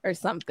or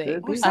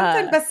something. Or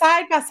something but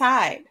side by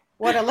side.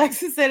 What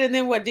Alexis said and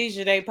then what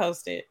Dejanay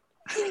posted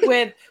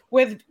with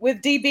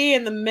DB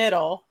in the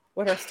middle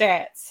with her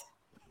stats.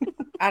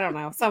 I don't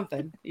know,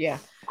 something. Yeah.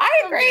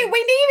 I agree. We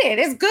need it.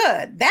 It's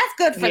good. That's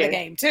good for the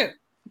game too.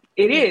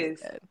 It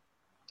is.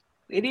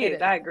 It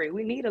is. I agree.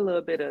 We need a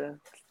little bit of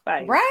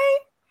spice. Right?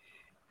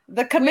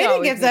 The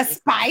committee gives us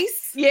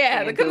spice.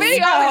 Yeah, the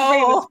committee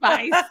always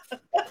brings spice.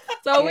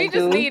 So we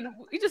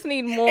just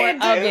need more of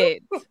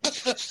it.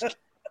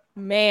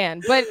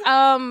 Man. But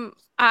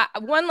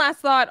one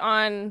last thought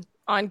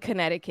on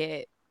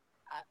Connecticut.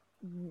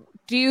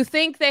 Do you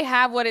think they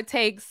have what it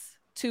takes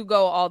to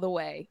go all the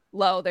way?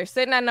 Low. They're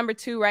sitting at number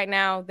 2 right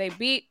now. They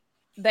beat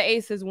the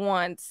Aces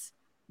once.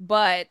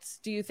 But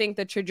do you think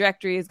the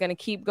trajectory is going to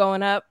keep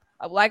going up?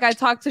 Like I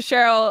talked to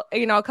Cheryl,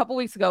 a couple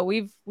weeks ago,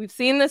 we've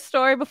seen this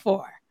story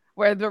before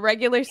where the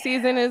regular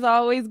season is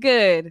always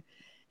good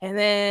and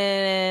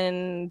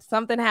then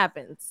something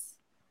happens.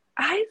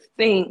 I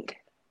think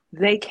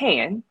they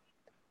can,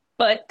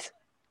 but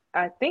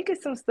I think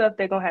it's some stuff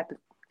they're going to have to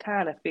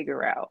kind of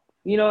figure out.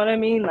 You know what I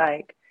mean?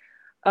 Like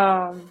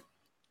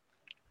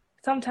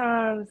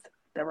sometimes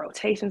the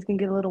rotations can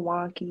get a little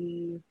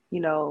wonky.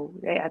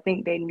 I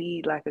think they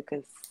need like a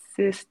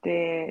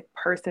consistent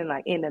person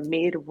like in the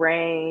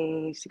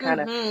mid-range to kind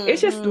of it's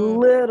just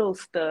little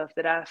stuff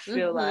that I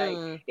feel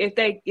like if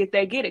they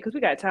get it, because we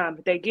got time,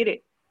 if they get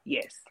it,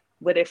 yes.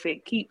 But if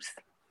it keeps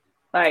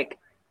like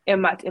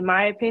in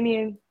my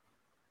opinion,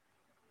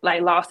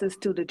 like losses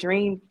to the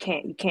Dream,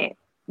 you can't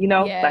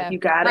like you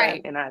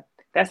gotta and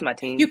that's my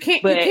team. You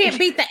can't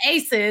beat the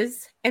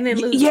Aces and then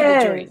lose to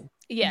the Dream.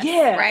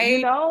 Yeah,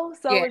 right.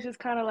 So it's just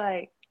kind of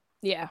like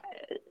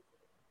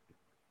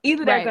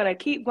either they're gonna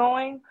keep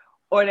going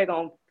or they're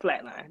gonna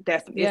flatline.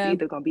 It's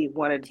either gonna be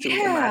one of the two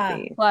in my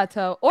opinion.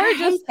 Plateau. Or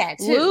just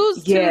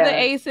lose to the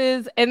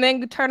Aces and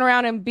then turn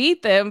around and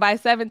beat them by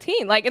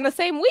 17, like in the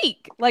same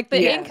week. Like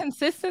the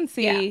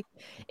inconsistency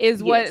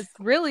is what's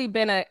really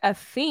been a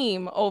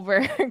theme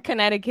over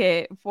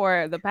Connecticut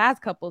for the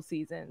past couple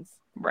seasons.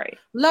 Right.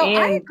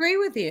 I agree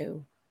with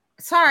you.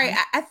 Sorry,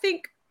 I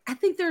think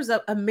there's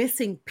a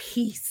missing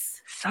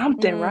piece.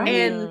 Something, right?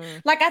 And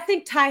like I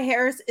think Ty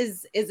Harris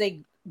is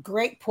a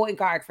great point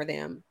guard for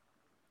them.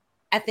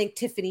 I think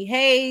Tiffany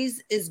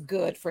Hayes is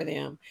good for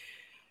them.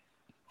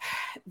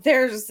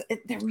 they're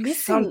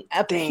missing a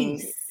Something.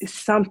 piece.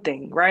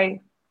 Something,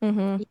 right?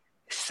 Mm-hmm.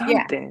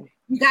 Something.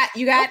 You got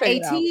figure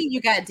it AT, out.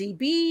 you got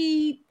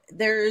DB.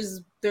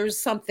 There's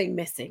something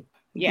missing.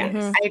 Yeah,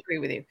 Yes. I agree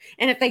with you.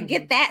 And if they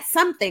get that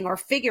something or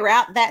figure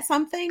out that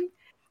something,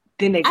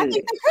 Then they I good.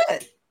 think they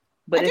could.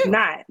 But I if do.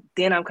 not,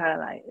 then I'm kind of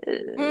like,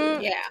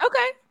 Yeah.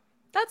 Okay.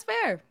 That's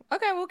fair.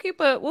 Okay, we'll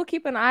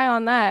keep an eye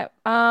on that.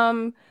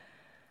 DeWanna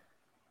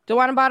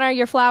Bonner,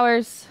 your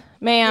flowers,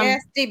 ma'am.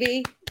 Yes,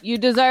 DB. You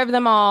deserve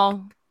them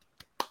all.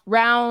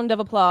 Round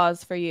of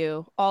applause for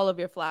you, all of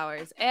your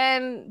flowers.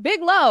 And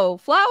Big Low,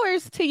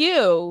 flowers to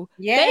you.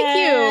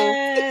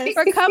 Thank you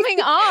for coming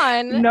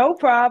on no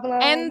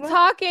problem. and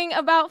talking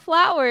about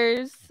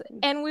flowers.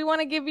 And we want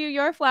to give you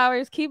your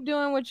flowers. Keep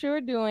doing what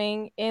you're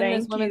doing in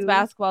this women's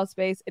basketball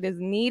space. It is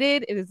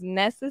needed, it is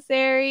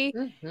necessary,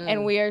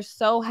 and we are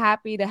so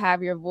happy to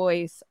have your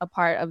voice a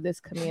part of this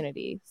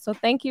community. So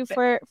thank you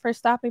for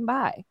stopping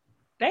by.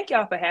 Thank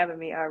y'all for having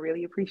me. I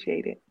really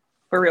appreciate it.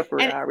 For real,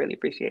 I really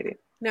appreciate it.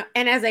 No,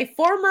 and as a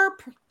former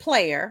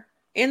player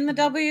in the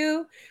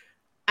W,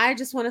 I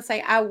just want to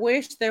say I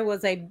wish there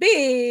was a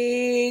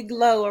big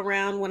Low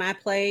around when I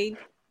played,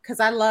 because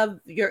I love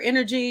your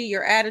energy,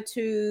 your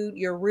attitude,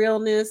 your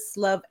realness,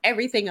 love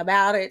everything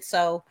about it.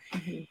 So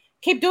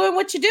keep doing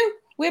what you do.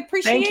 We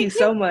appreciate Thank you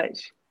so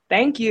much.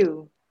 Thank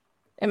you.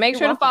 And make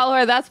sure to follow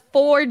her. That's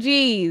 4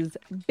 G's.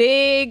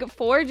 Big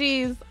 4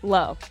 G's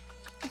Low.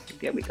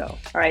 There we go.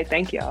 All right.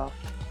 Thank y'all.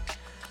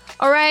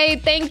 All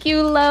right. Thank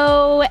you,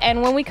 Lo.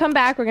 And when we come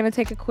back, we're going to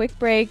take a quick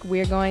break.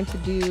 We're going to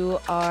do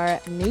our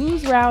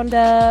news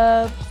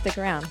roundup. Stick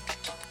around.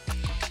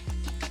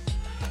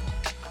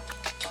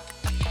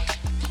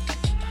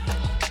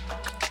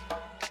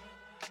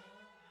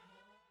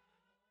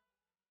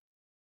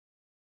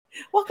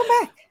 Welcome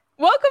back.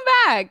 Welcome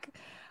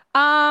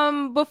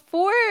back.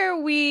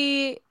 Before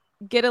we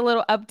get a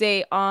little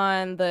update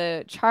on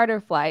the charter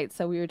flights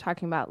that we were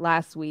talking about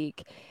last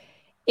week,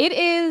 it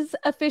is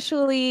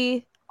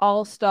officially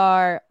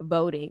All-Star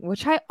voting,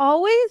 which I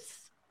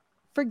always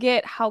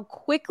forget how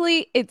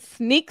quickly it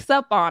sneaks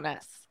up on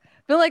us.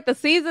 I feel like the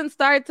season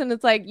starts and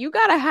it's like, you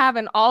got to have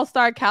an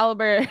All-Star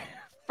caliber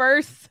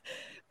first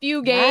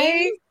few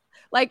games. Right?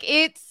 Like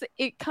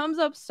it comes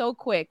up so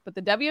quick, but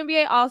the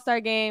WNBA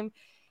All-Star game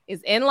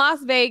is in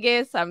Las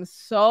Vegas. I'm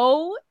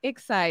so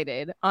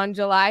excited on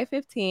July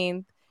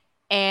 15th.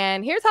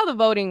 And here's how the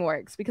voting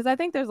works, because I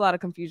think there's a lot of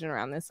confusion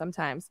around this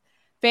sometimes.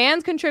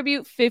 Fans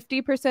contribute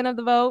 50% of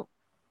the vote.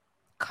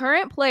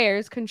 Current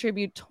players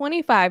contribute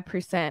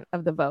 25%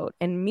 of the vote,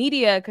 and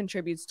media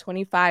contributes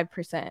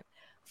 25%.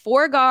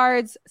 4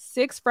 guards,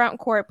 6 front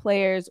court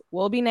players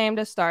will be named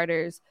as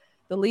starters.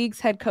 The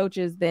league's head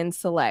coaches then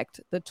select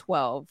the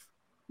 12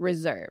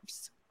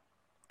 reserves.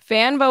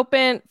 Fan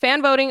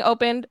voting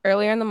opened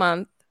earlier in the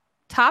month.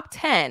 Top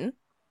 10,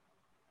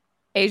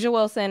 A'ja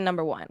Wilson,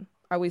 number 1.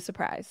 Are we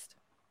surprised?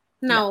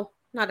 No,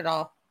 not at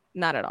all.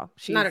 Not at all.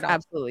 She's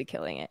absolutely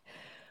killing it.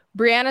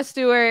 Brianna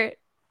Stewart,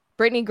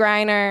 Brittany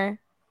Griner,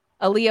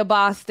 Aaliyah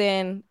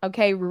Boston,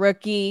 okay,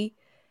 rookie,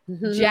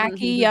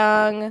 Jackie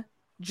Young,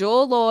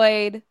 Jewel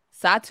Lloyd,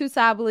 Satu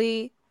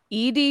Sabli,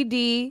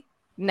 EDD,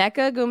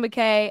 Nneka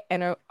Agumbake,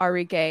 and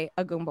Arike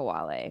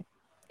Agumbawale.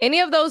 Any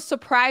of those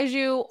surprise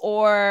you,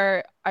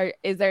 or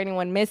is there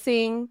anyone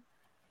missing?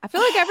 I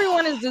feel like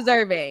everyone is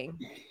deserving.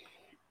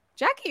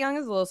 Jackie Young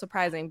is a little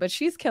surprising, but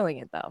she's killing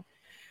it though.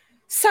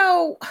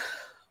 So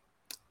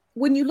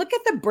when you look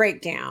at the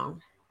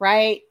breakdown,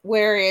 right,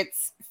 where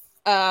it's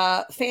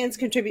fans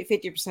contribute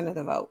 50% of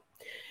the vote,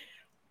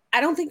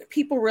 I don't think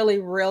people really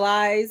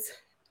realize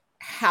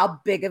how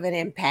big of an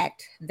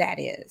impact that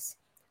is.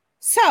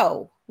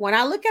 So when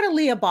I look at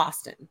Aaliyah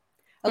Boston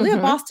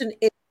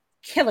is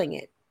killing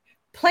it.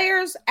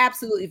 Players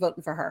absolutely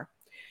voting for her.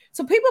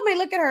 So people may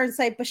look at her and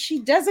say, but she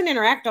doesn't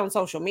interact on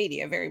social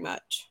media very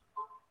much.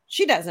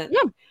 She doesn't.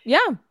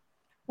 Yeah.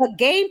 But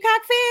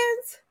Gamecock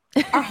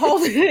fans are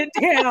holding it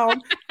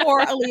down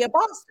for Aaliyah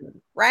Boston,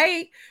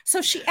 right?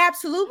 So she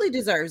absolutely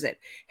deserves it.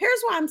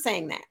 Here's why I'm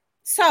saying that.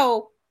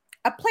 So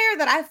a player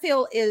that I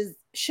feel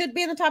should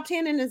be in the top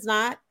 10 and is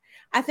not,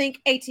 I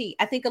think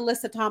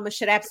Alyssa Thomas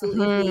should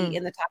absolutely be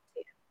in the top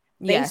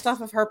 10. Based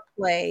off of her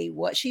play,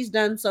 what she's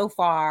done so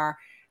far,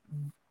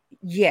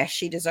 yes,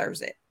 she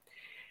deserves it.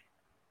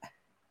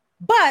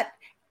 But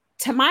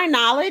to my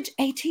knowledge,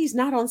 AT's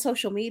not on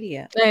social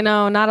media. I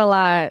know, not a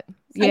lot.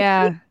 So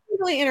yeah. She doesn't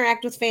really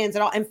interact with fans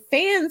at all. And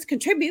fans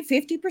contribute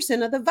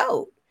 50% of the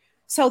vote.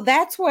 So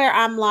that's where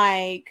I'm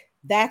like,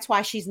 that's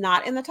why she's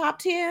not in the top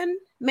 10,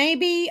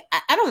 maybe.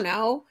 I don't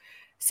know.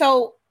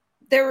 So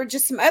there were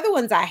just some other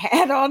ones I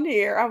had on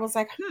here. I was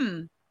like,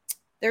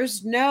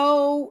 there's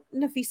no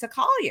Napheesa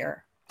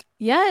Collier.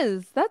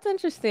 Yes, that's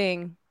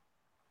interesting.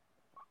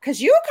 Because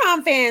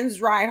UConn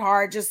fans ride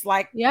hard just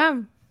like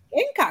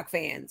Gamecock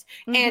fans.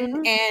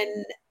 And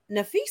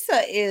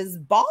Napheesa is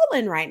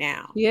balling right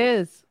now. She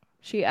is.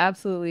 She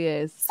absolutely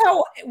is.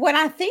 So when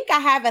I think I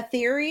have a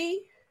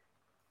theory,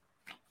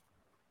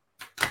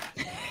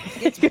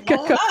 it's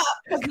blown up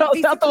because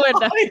Napheesa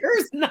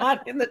Collier's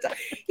not in the top.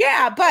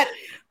 Yeah, but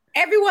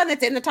Everyone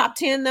that's in the top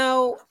 10,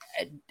 though,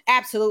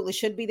 absolutely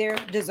should be there,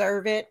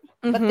 deserve it.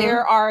 But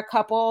there are a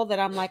couple that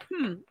I'm like,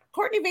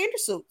 Courtney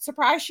Vandersloot,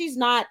 surprised she's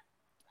not.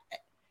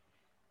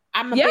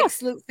 I'm a big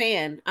Sloot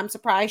fan. I'm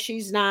surprised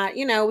she's not,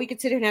 we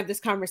could sit here and have this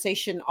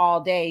conversation all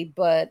day,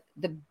 but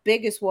the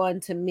biggest one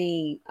to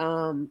me,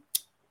 AT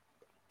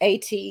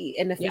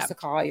and Nafisa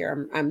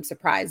Collier, I'm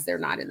surprised they're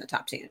not in the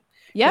top 10.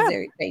 Yeah.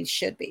 They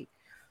should be.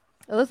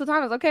 Alyssa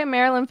Thomas, okay,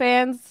 Maryland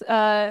fans,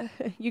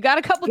 you got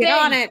a couple days. Get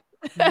on it.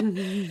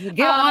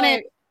 Get on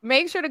it.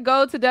 Make sure to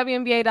go to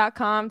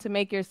WNBA.com to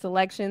make your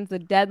selections. The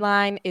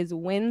deadline is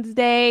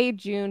Wednesday,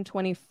 June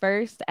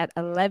 21st at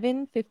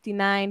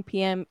 11:59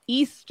 p.m.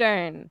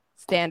 Eastern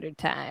Standard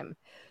Time.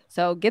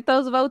 So get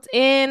those votes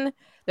in.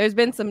 There's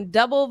been some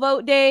double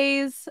vote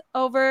days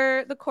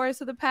over the course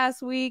of the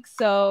past week.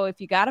 So if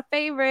you got a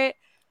favorite,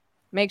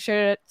 make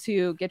sure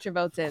to get your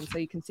votes in so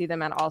you can see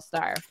them at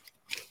All-Star.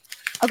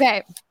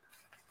 Okay.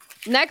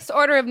 Next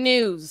order of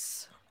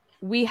news.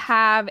 We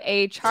have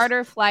a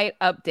charter flight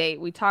update.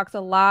 We talked a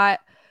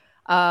lot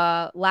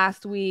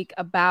last week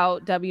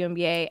about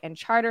WNBA and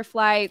charter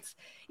flights.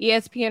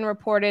 ESPN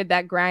reported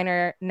that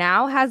Griner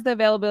now has the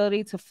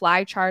availability to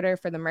fly charter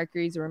for the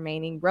Mercury's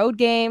remaining road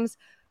games.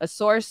 A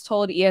source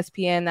told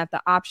ESPN that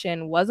the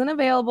option wasn't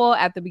available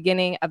at the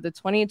beginning of the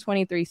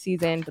 2023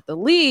 season, but the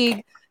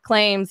league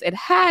claims it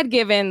had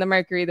given the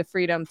Mercury the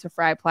freedom to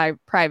fly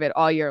private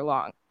all year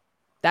long.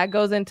 That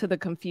goes into the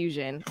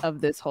confusion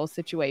of this whole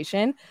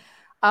situation.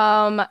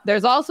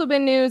 There's also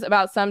been news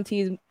about some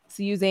teams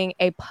using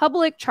a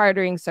public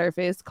chartering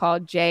service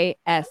called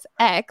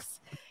JSX,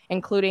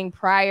 including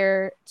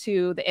prior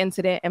to the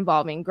incident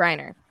involving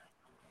Griner.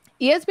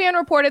 ESPN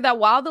reported that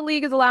while the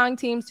league is allowing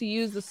teams to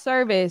use the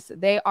service,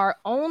 they are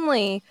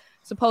only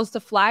supposed to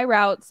fly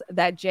routes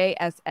that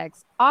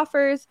JSX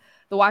offers.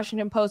 The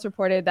Washington Post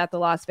reported that the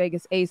Las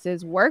Vegas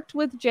Aces worked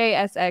with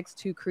JSX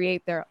to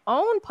create their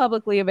own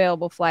publicly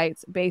available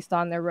flights based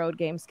on their road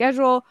game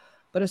schedule.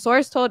 But a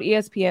source told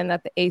ESPN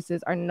that the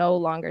Aces are no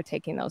longer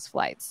taking those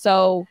flights.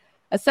 So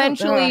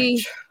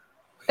essentially,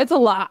 it's a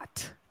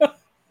lot.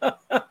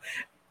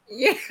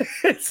 Yes,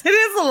 it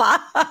is a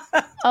lot.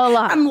 A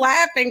lot. I'm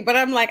laughing, but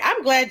I'm like,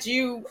 I'm glad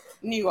you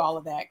knew all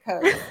of that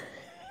because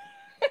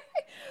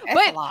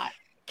that's a lot.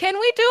 Can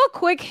we do a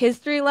quick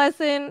history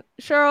lesson,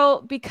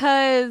 Cheryl?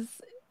 Because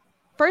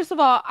first of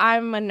all,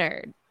 I'm a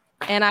nerd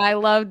and I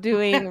love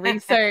doing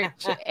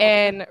research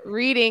and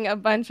reading a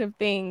bunch of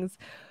things.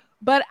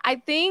 But I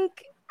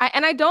think,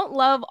 I don't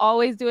love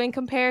always doing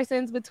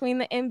comparisons between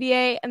the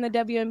NBA and the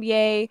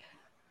WNBA,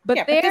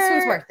 but this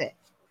one's worth it.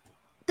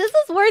 This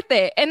is worth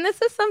it. And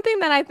this is something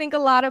that I think a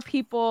lot of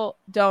people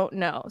don't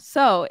know.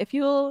 So if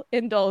you'll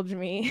indulge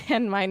me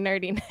and my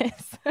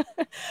nerdiness,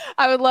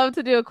 I would love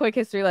to do a quick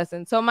history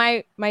lesson. So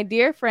my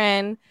dear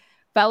friend,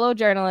 fellow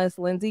journalist,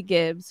 Lindsay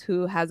Gibbs,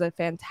 who has a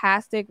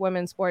fantastic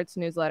women's sports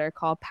newsletter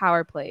called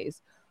Power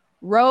Plays,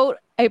 wrote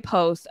a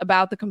post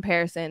about the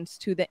comparisons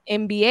to the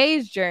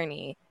NBA's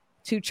journey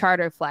to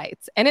charter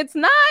flights. And it's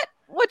not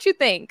what you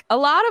think. A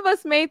lot of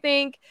us may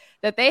think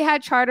that they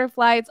had charter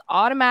flights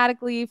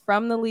automatically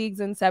from the league's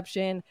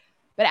inception,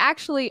 but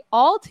actually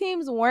all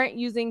teams weren't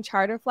using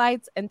charter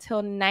flights until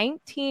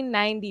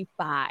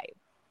 1995.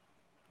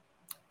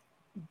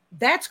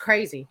 That's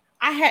crazy.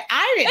 I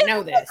didn't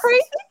know this.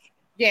 Crazy?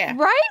 Yeah.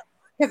 Right?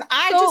 Because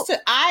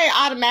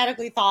I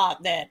automatically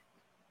thought that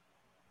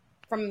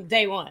from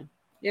day one.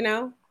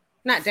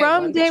 Not day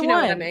from one, day but you know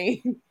one. what I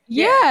mean.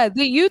 Yeah,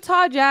 the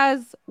Utah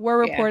Jazz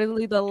were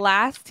reportedly the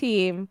last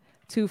team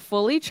to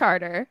fully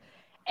charter.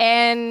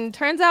 And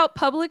turns out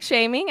public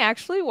shaming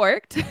actually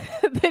worked.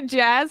 The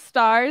Jazz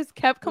stars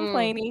kept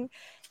complaining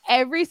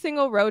every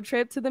single road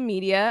trip to the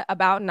media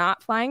about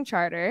not flying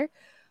charter.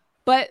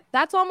 But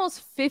that's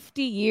almost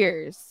 50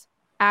 years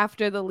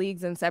after the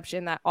league's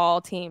inception that all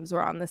teams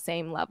were on the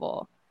same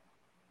level.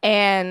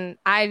 And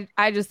I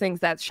just think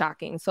that's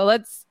shocking. So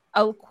let's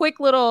a quick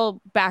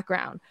little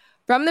background.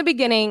 From the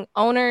beginning,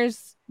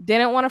 owners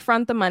didn't want to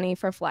front the money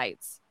for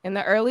flights. In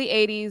the early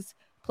 80s,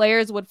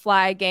 players would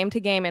fly game to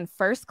game in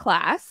first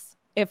class,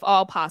 if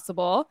all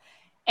possible.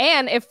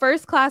 And if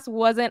first class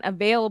wasn't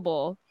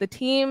available, the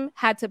team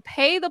had to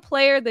pay the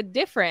player the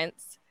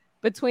difference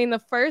between the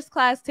first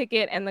class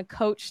ticket and the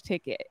coach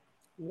ticket.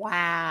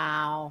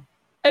 Wow.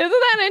 Isn't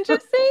that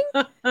interesting?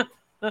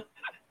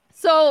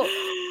 So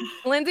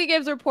Lindsay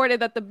Gibbs reported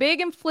that the big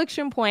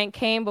inflection point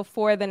came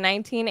before the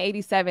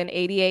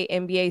 1987-88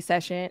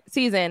 NBA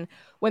season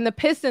when the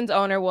Pistons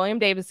owner, William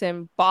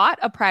Davidson, bought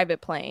a private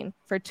plane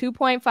for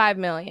 $2.5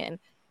 million.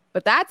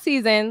 But that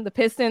season, the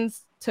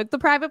Pistons took the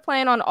private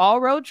plane on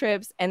all road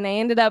trips and they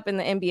ended up in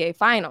the NBA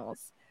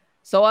Finals.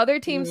 So other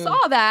teams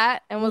saw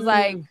that and was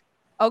like,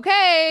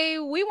 okay,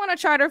 we want to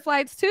charter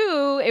flights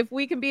too if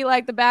we can be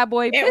like the bad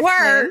boy Pistons. It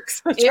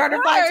works. Charter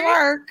flights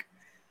work.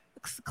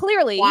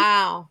 Clearly.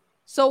 Wow.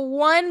 So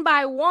one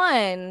by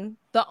one,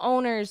 the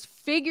owners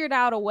figured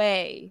out a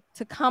way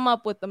to come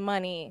up with the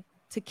money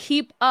to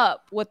keep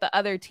up with the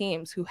other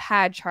teams who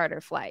had charter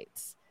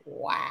flights.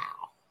 Wow.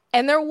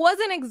 And there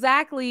wasn't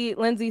exactly,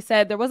 Lindsay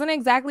said, there wasn't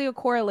exactly a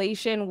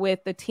correlation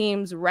with the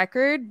team's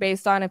record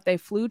based on if they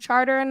flew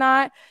charter or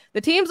not.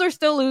 The teams are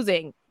still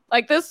losing.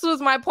 Like, this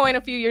was my point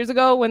a few years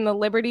ago when the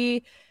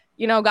Liberty,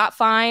 got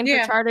fined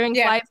for chartering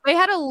flights. They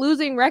had a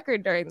losing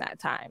record during that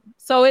time.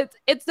 So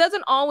it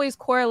doesn't always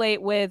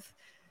correlate with,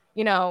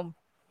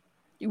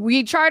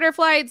 we charter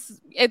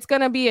flights, it's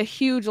going to be a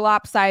huge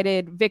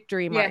lopsided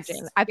victory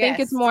margin. I think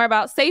it's more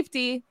about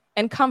safety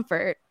and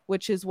comfort,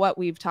 which is what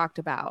we've talked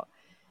about.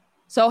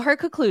 So her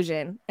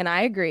conclusion, and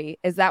I agree,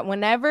 is that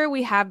whenever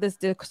we have this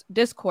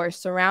discourse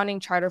surrounding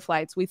charter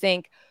flights, we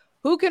think,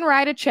 who can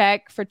write a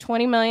check for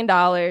 $20 million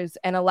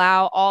and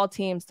allow all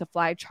teams to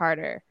fly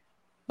charter?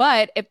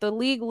 But if the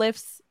league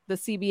lifts the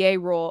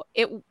CBA rule,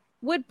 it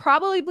would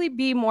probably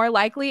be more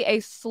likely a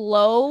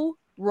slow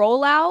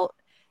rollout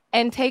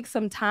and take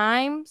some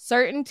time.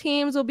 Certain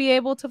teams will be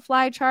able to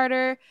fly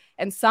charter,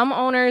 and some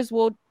owners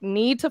will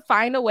need to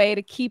find a way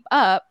to keep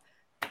up.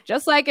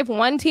 Just like if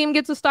one team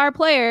gets a star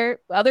player,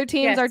 other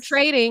teams are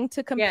trading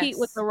to compete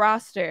with the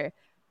roster.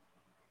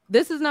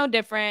 This is no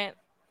different.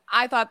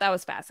 I thought that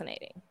was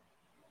fascinating.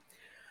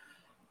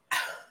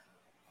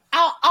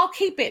 I'll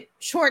keep it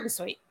short and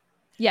sweet.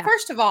 Yeah.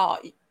 First of all,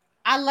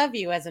 I love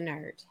you as a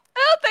nerd.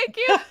 Oh, thank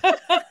you.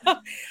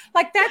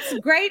 Like, that's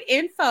great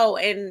info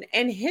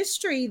and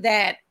history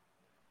that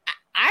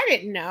I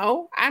didn't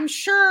know. I'm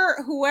sure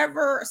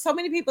so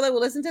many people that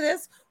will listen to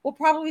this will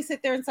probably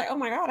sit there and say, oh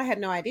my God, I had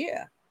no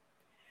idea.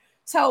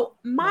 So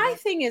my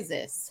thing is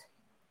this: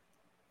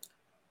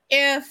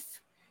 if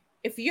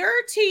your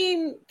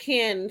team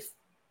can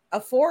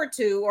afford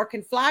to or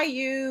can fly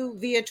you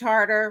via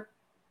charter,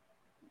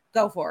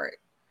 go for it.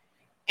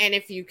 And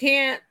if you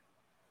can't,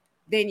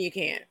 then you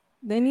can't.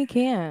 Then you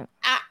can't.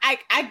 I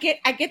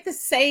get the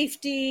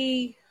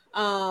safety,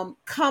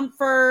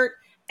 comfort,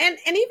 and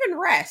even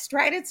rest,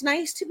 right? It's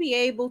nice to be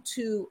able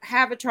to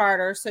have a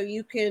charter so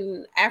you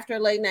can, after a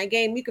late night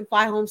game, you can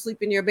fly home,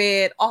 sleep in your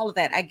bed, all of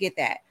that. I get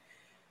that.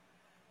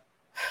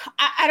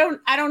 I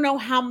don't know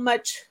how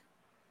much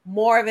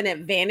more of an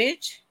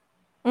advantage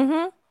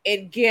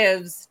it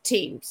gives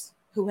teams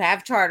who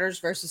have charters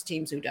versus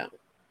teams who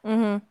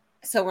don't.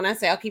 So when I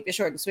say I'll keep it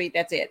short and sweet,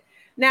 that's it.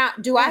 Now,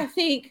 do I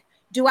think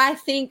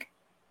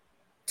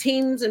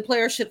teams and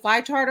players should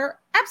fly charter?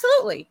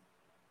 Absolutely.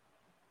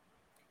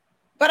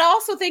 But I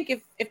also think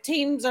if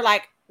teams are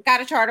like,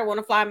 got a charter, want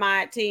to fly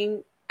my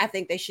team, I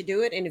think they should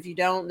do it. And if you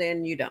don't,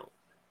 then you don't.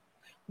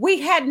 We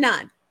had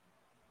none.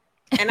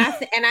 And I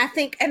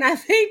think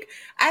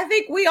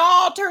we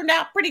all turned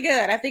out pretty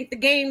good. I think the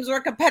games were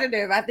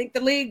competitive. I think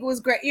the league was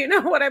great. You know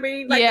what I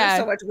mean? Like, there's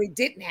so much we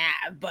didn't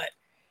have, but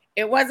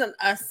it wasn't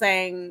us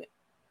saying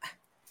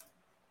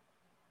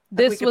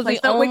this was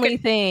the only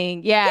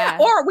thing. Yeah.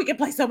 Or we could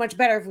play so much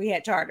better if we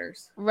had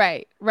charters.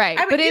 Right. I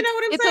mean, but you know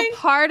what I'm saying? It's a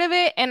part of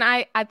it. And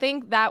I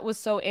think that was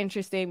so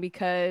interesting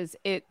because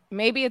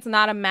maybe it's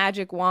not a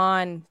magic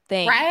wand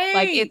thing. Right.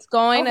 Like, it's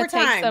going to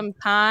take some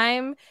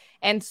time.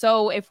 And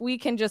so if we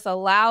can just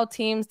allow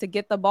teams to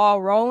get the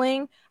ball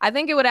rolling, I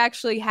think it would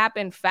actually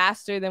happen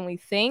faster than we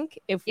think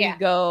if we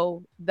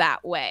go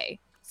that way.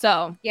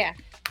 So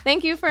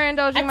thank you for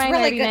indulging my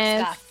really nerdiness.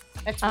 Good stuff.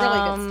 That's really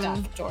good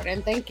stuff,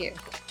 Jordan. Thank you.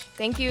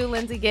 Thank you,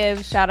 Lindsay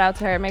Gibbs. Shout out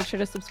to her. Make sure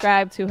to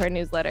subscribe to her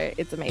newsletter.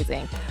 It's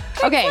amazing.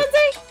 Okay.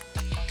 Lindsay.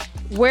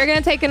 We're going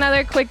to take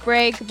another quick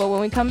break, but when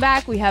we come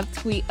back, we have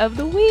Tweet of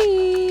the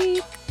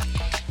Week.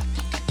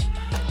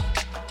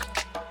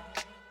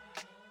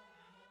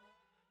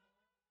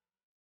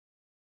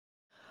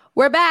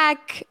 We're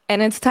back,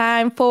 and it's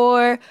time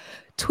for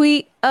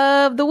Tweet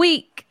of the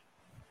Week.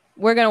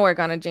 We're going to work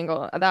on a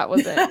jingle. That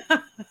wasn't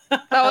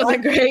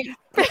great.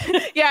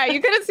 Yeah,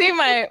 you could have seen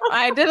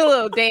I did a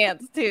little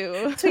dance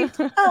too. Tweet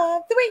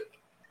of the Week.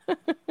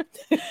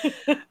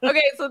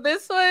 Okay, so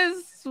this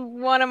was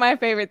one of my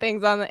favorite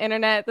things on the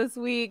internet this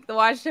week. The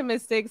Washington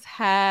Mystics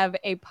have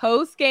a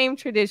post-game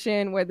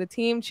tradition where the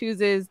team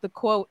chooses the,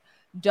 quote,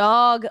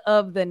 dog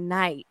of the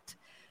night.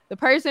 The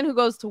person who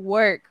goes to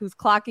work, who's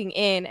clocking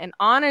in, and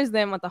honors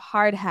them with a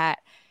hard hat.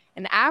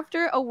 And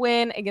after a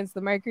win against the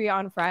Mercury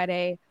on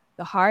Friday,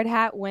 the hard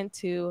hat went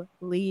to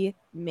Li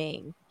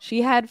Ming.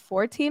 She had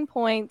 14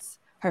 points,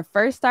 her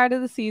first start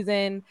of the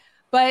season,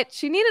 but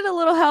she needed a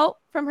little help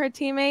from her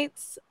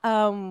teammates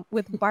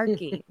with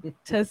barking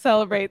to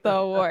celebrate the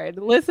award.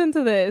 Listen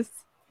to this.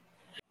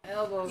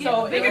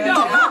 So here we go.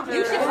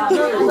 You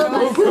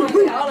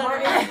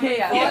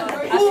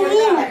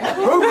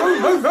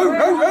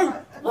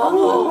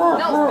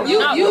No,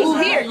 you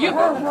here. You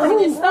bring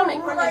your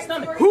stomach. Bring your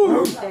stomach.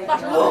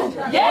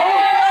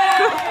 Yeah.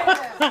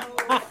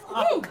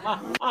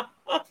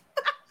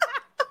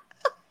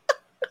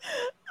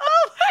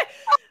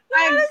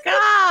 Oh my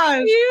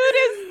gosh.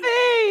 Cutest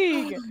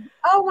thing.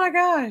 Oh my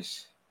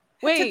gosh.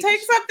 Wait. To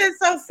take something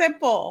so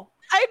simple.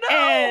 I know.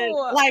 And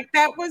like,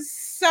 that was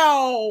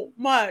so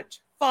much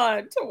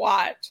fun to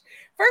watch.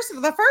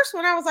 The first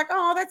one, I was like,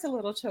 oh, that's a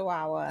little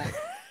chihuahua.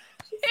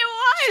 It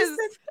was.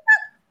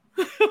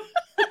 I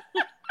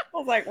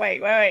was like,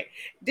 wait.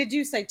 Did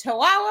you say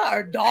chihuahua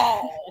or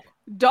dog?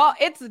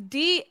 It's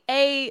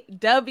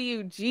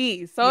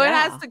DAWG. So it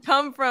has to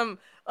come from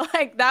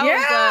like that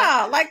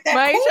was like that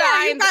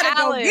core. You gotta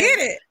go get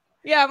it.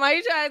 Yeah,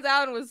 Maisha Hines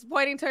Allen was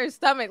pointing to her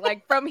stomach,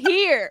 like from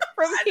here,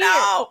 from here.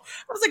 I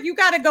was like, you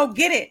gotta go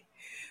get it.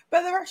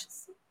 But the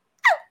Russians,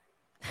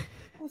 I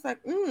was like,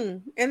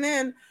 and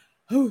then,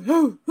 Wait,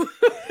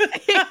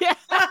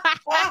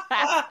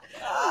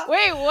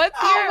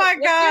 what's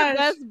your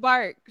best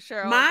bark,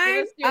 Cheryl? Mine,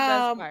 give us your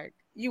best bark.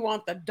 You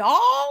want the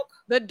dog?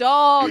 The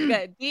dog,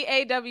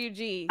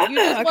 DAWG. You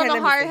just won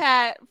the hard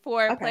hat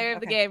for player of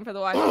the game for the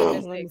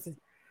Washington Mystics.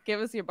 Give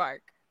us your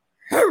bark.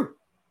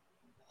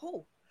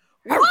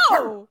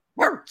 Whoa!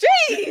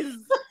 Jeez!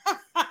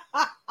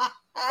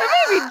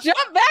 That made me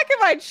jump back in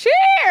my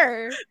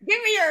chair.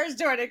 Give me yours,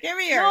 Jordan. Give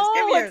me yours. No,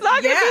 Give me yours. It's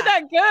not gonna be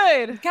that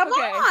good. Come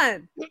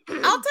on.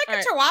 I'll take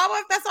a chihuahua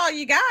if that's all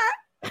you got.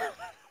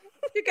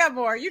 You got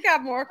more.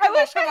 Come I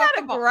wish I had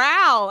a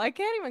growl. I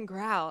can't even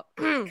growl.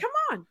 Come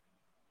on.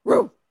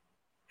 Okay.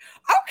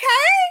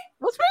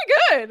 That's pretty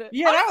good.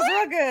 Yeah, that was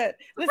real good.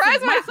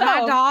 Surprise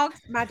myself.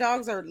 My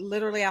dogs are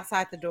literally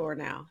outside the door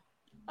now.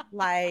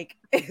 Like,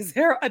 is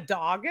there a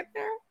dog in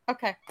there?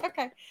 Okay.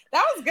 That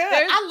was good.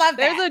 I love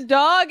that. There's a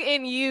dog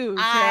in you.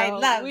 I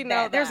love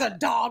that. There's a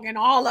dog in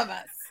all of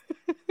us.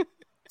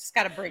 Just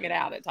got to bring it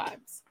out at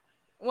times.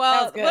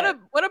 Well,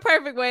 what a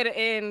perfect way to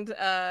end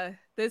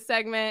this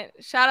segment.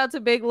 Shout out to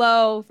Big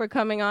Low for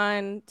coming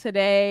on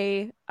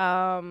today.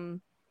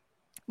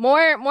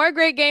 More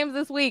great games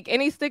this week.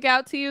 Any stick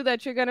out to you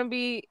that you're gonna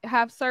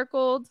have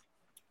circled?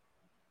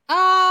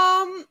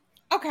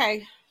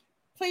 Okay.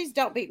 Please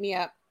don't beat me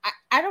up.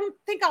 I don't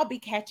think I'll be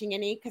catching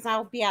any because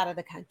I'll be out of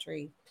the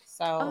country.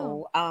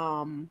 So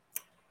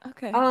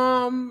okay.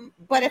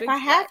 But if I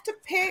have to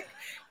pick,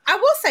 I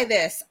will say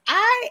this.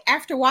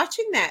 After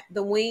watching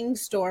the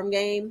Wings Storm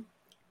game,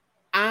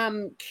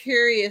 I'm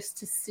curious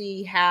to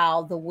see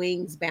how the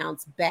Wings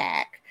bounce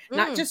back.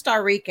 Not just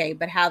Enrique,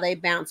 but how they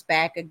bounce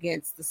back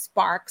against the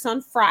Sparks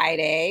on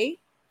Friday,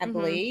 I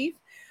believe.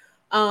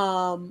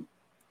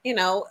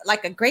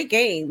 Like a great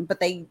game,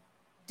 but they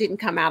didn't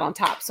come out on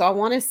top. So I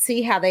want to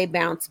see how they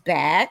bounce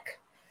back.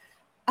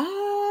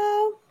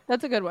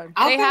 That's a good one.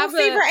 They have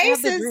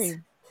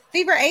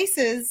Fever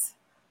Aces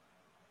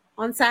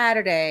on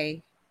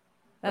Saturday.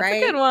 That's a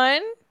good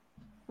one.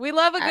 We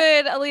love a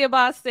good Aaliyah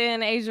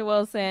Boston, Asia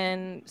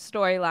Wilson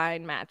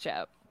storyline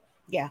matchup.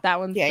 Yeah. That's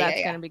going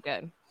to be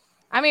good.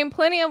 I mean,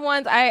 plenty of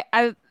ones.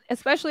 I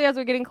especially as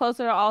we're getting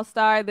closer to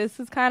All-Star, this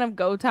is kind of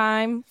go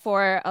time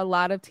for a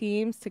lot of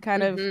teams to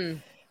kind of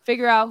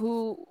figure out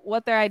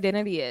what their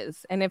identity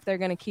is and if they're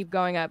going to keep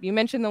going up. You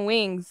mentioned the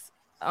Wings.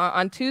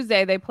 On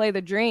Tuesday, they play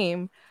the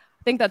Dream.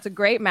 I think that's a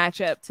great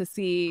matchup to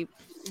see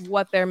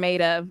what they're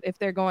made of, if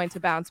they're going to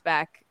bounce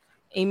back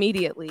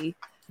immediately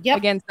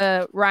against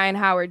the Ryan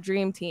Howard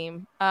Dream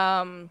Team.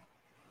 All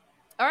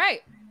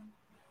right.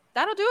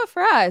 That'll do it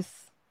for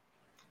us.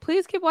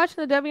 Please keep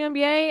watching the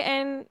WNBA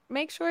and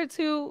make sure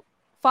to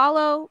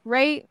follow,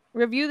 rate,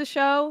 review the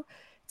show.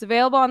 It's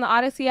available on the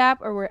Odyssey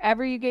app or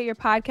wherever you get your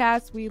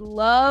podcasts. We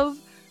love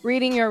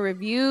reading your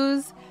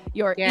reviews,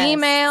 your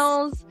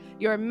emails,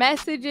 your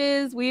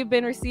messages. We've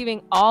been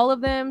receiving all of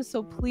them,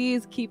 so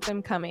please keep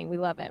them coming. We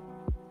love it.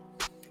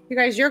 You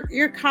guys,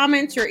 your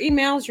comments, your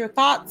emails, your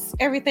thoughts,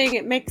 everything,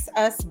 it makes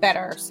us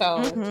better.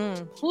 So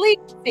please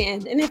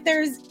send. And if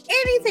there's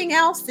anything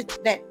else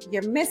that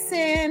you're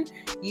missing,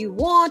 you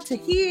want to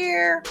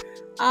hear,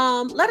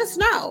 let us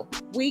know.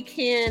 We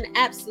can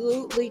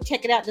absolutely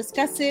check it out,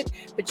 discuss it,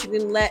 but you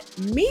can let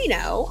me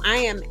know. I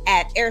am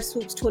at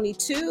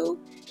AirSwoops22,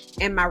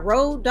 and my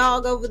road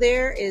dog over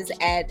there is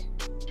at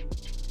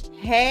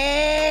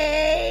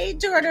Hey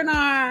Jordan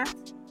R.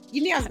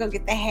 You knew I was going to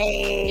get the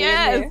hey.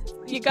 Yes,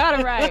 you got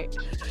it right.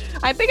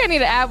 I think I need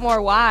to add more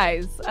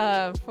Y's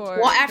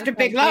after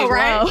Big Low,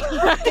 right?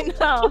 I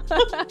know.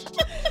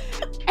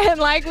 And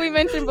like we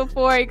mentioned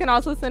before, you can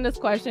also send us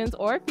questions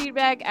or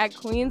feedback at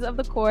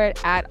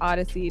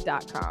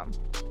queensofthecourt@odyssey.com.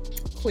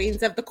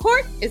 Queens of the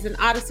Court is an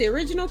Odyssey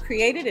original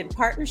created in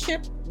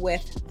partnership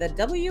with the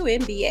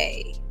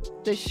WNBA.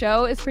 The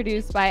show is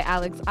produced by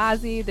Alex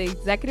Ozzie. The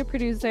executive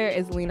producer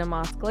is Lena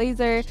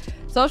Moss-Glazer.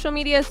 Social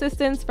media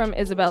assistance from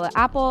Isabella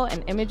Apple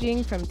and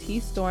imaging from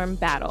T-Storm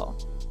Battle.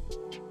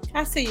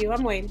 I see you.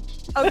 I'm waiting.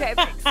 Okay,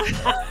 thanks.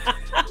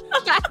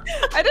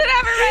 I didn't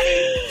have it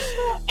ready.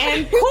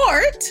 And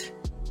court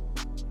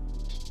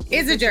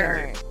is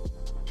adjourned.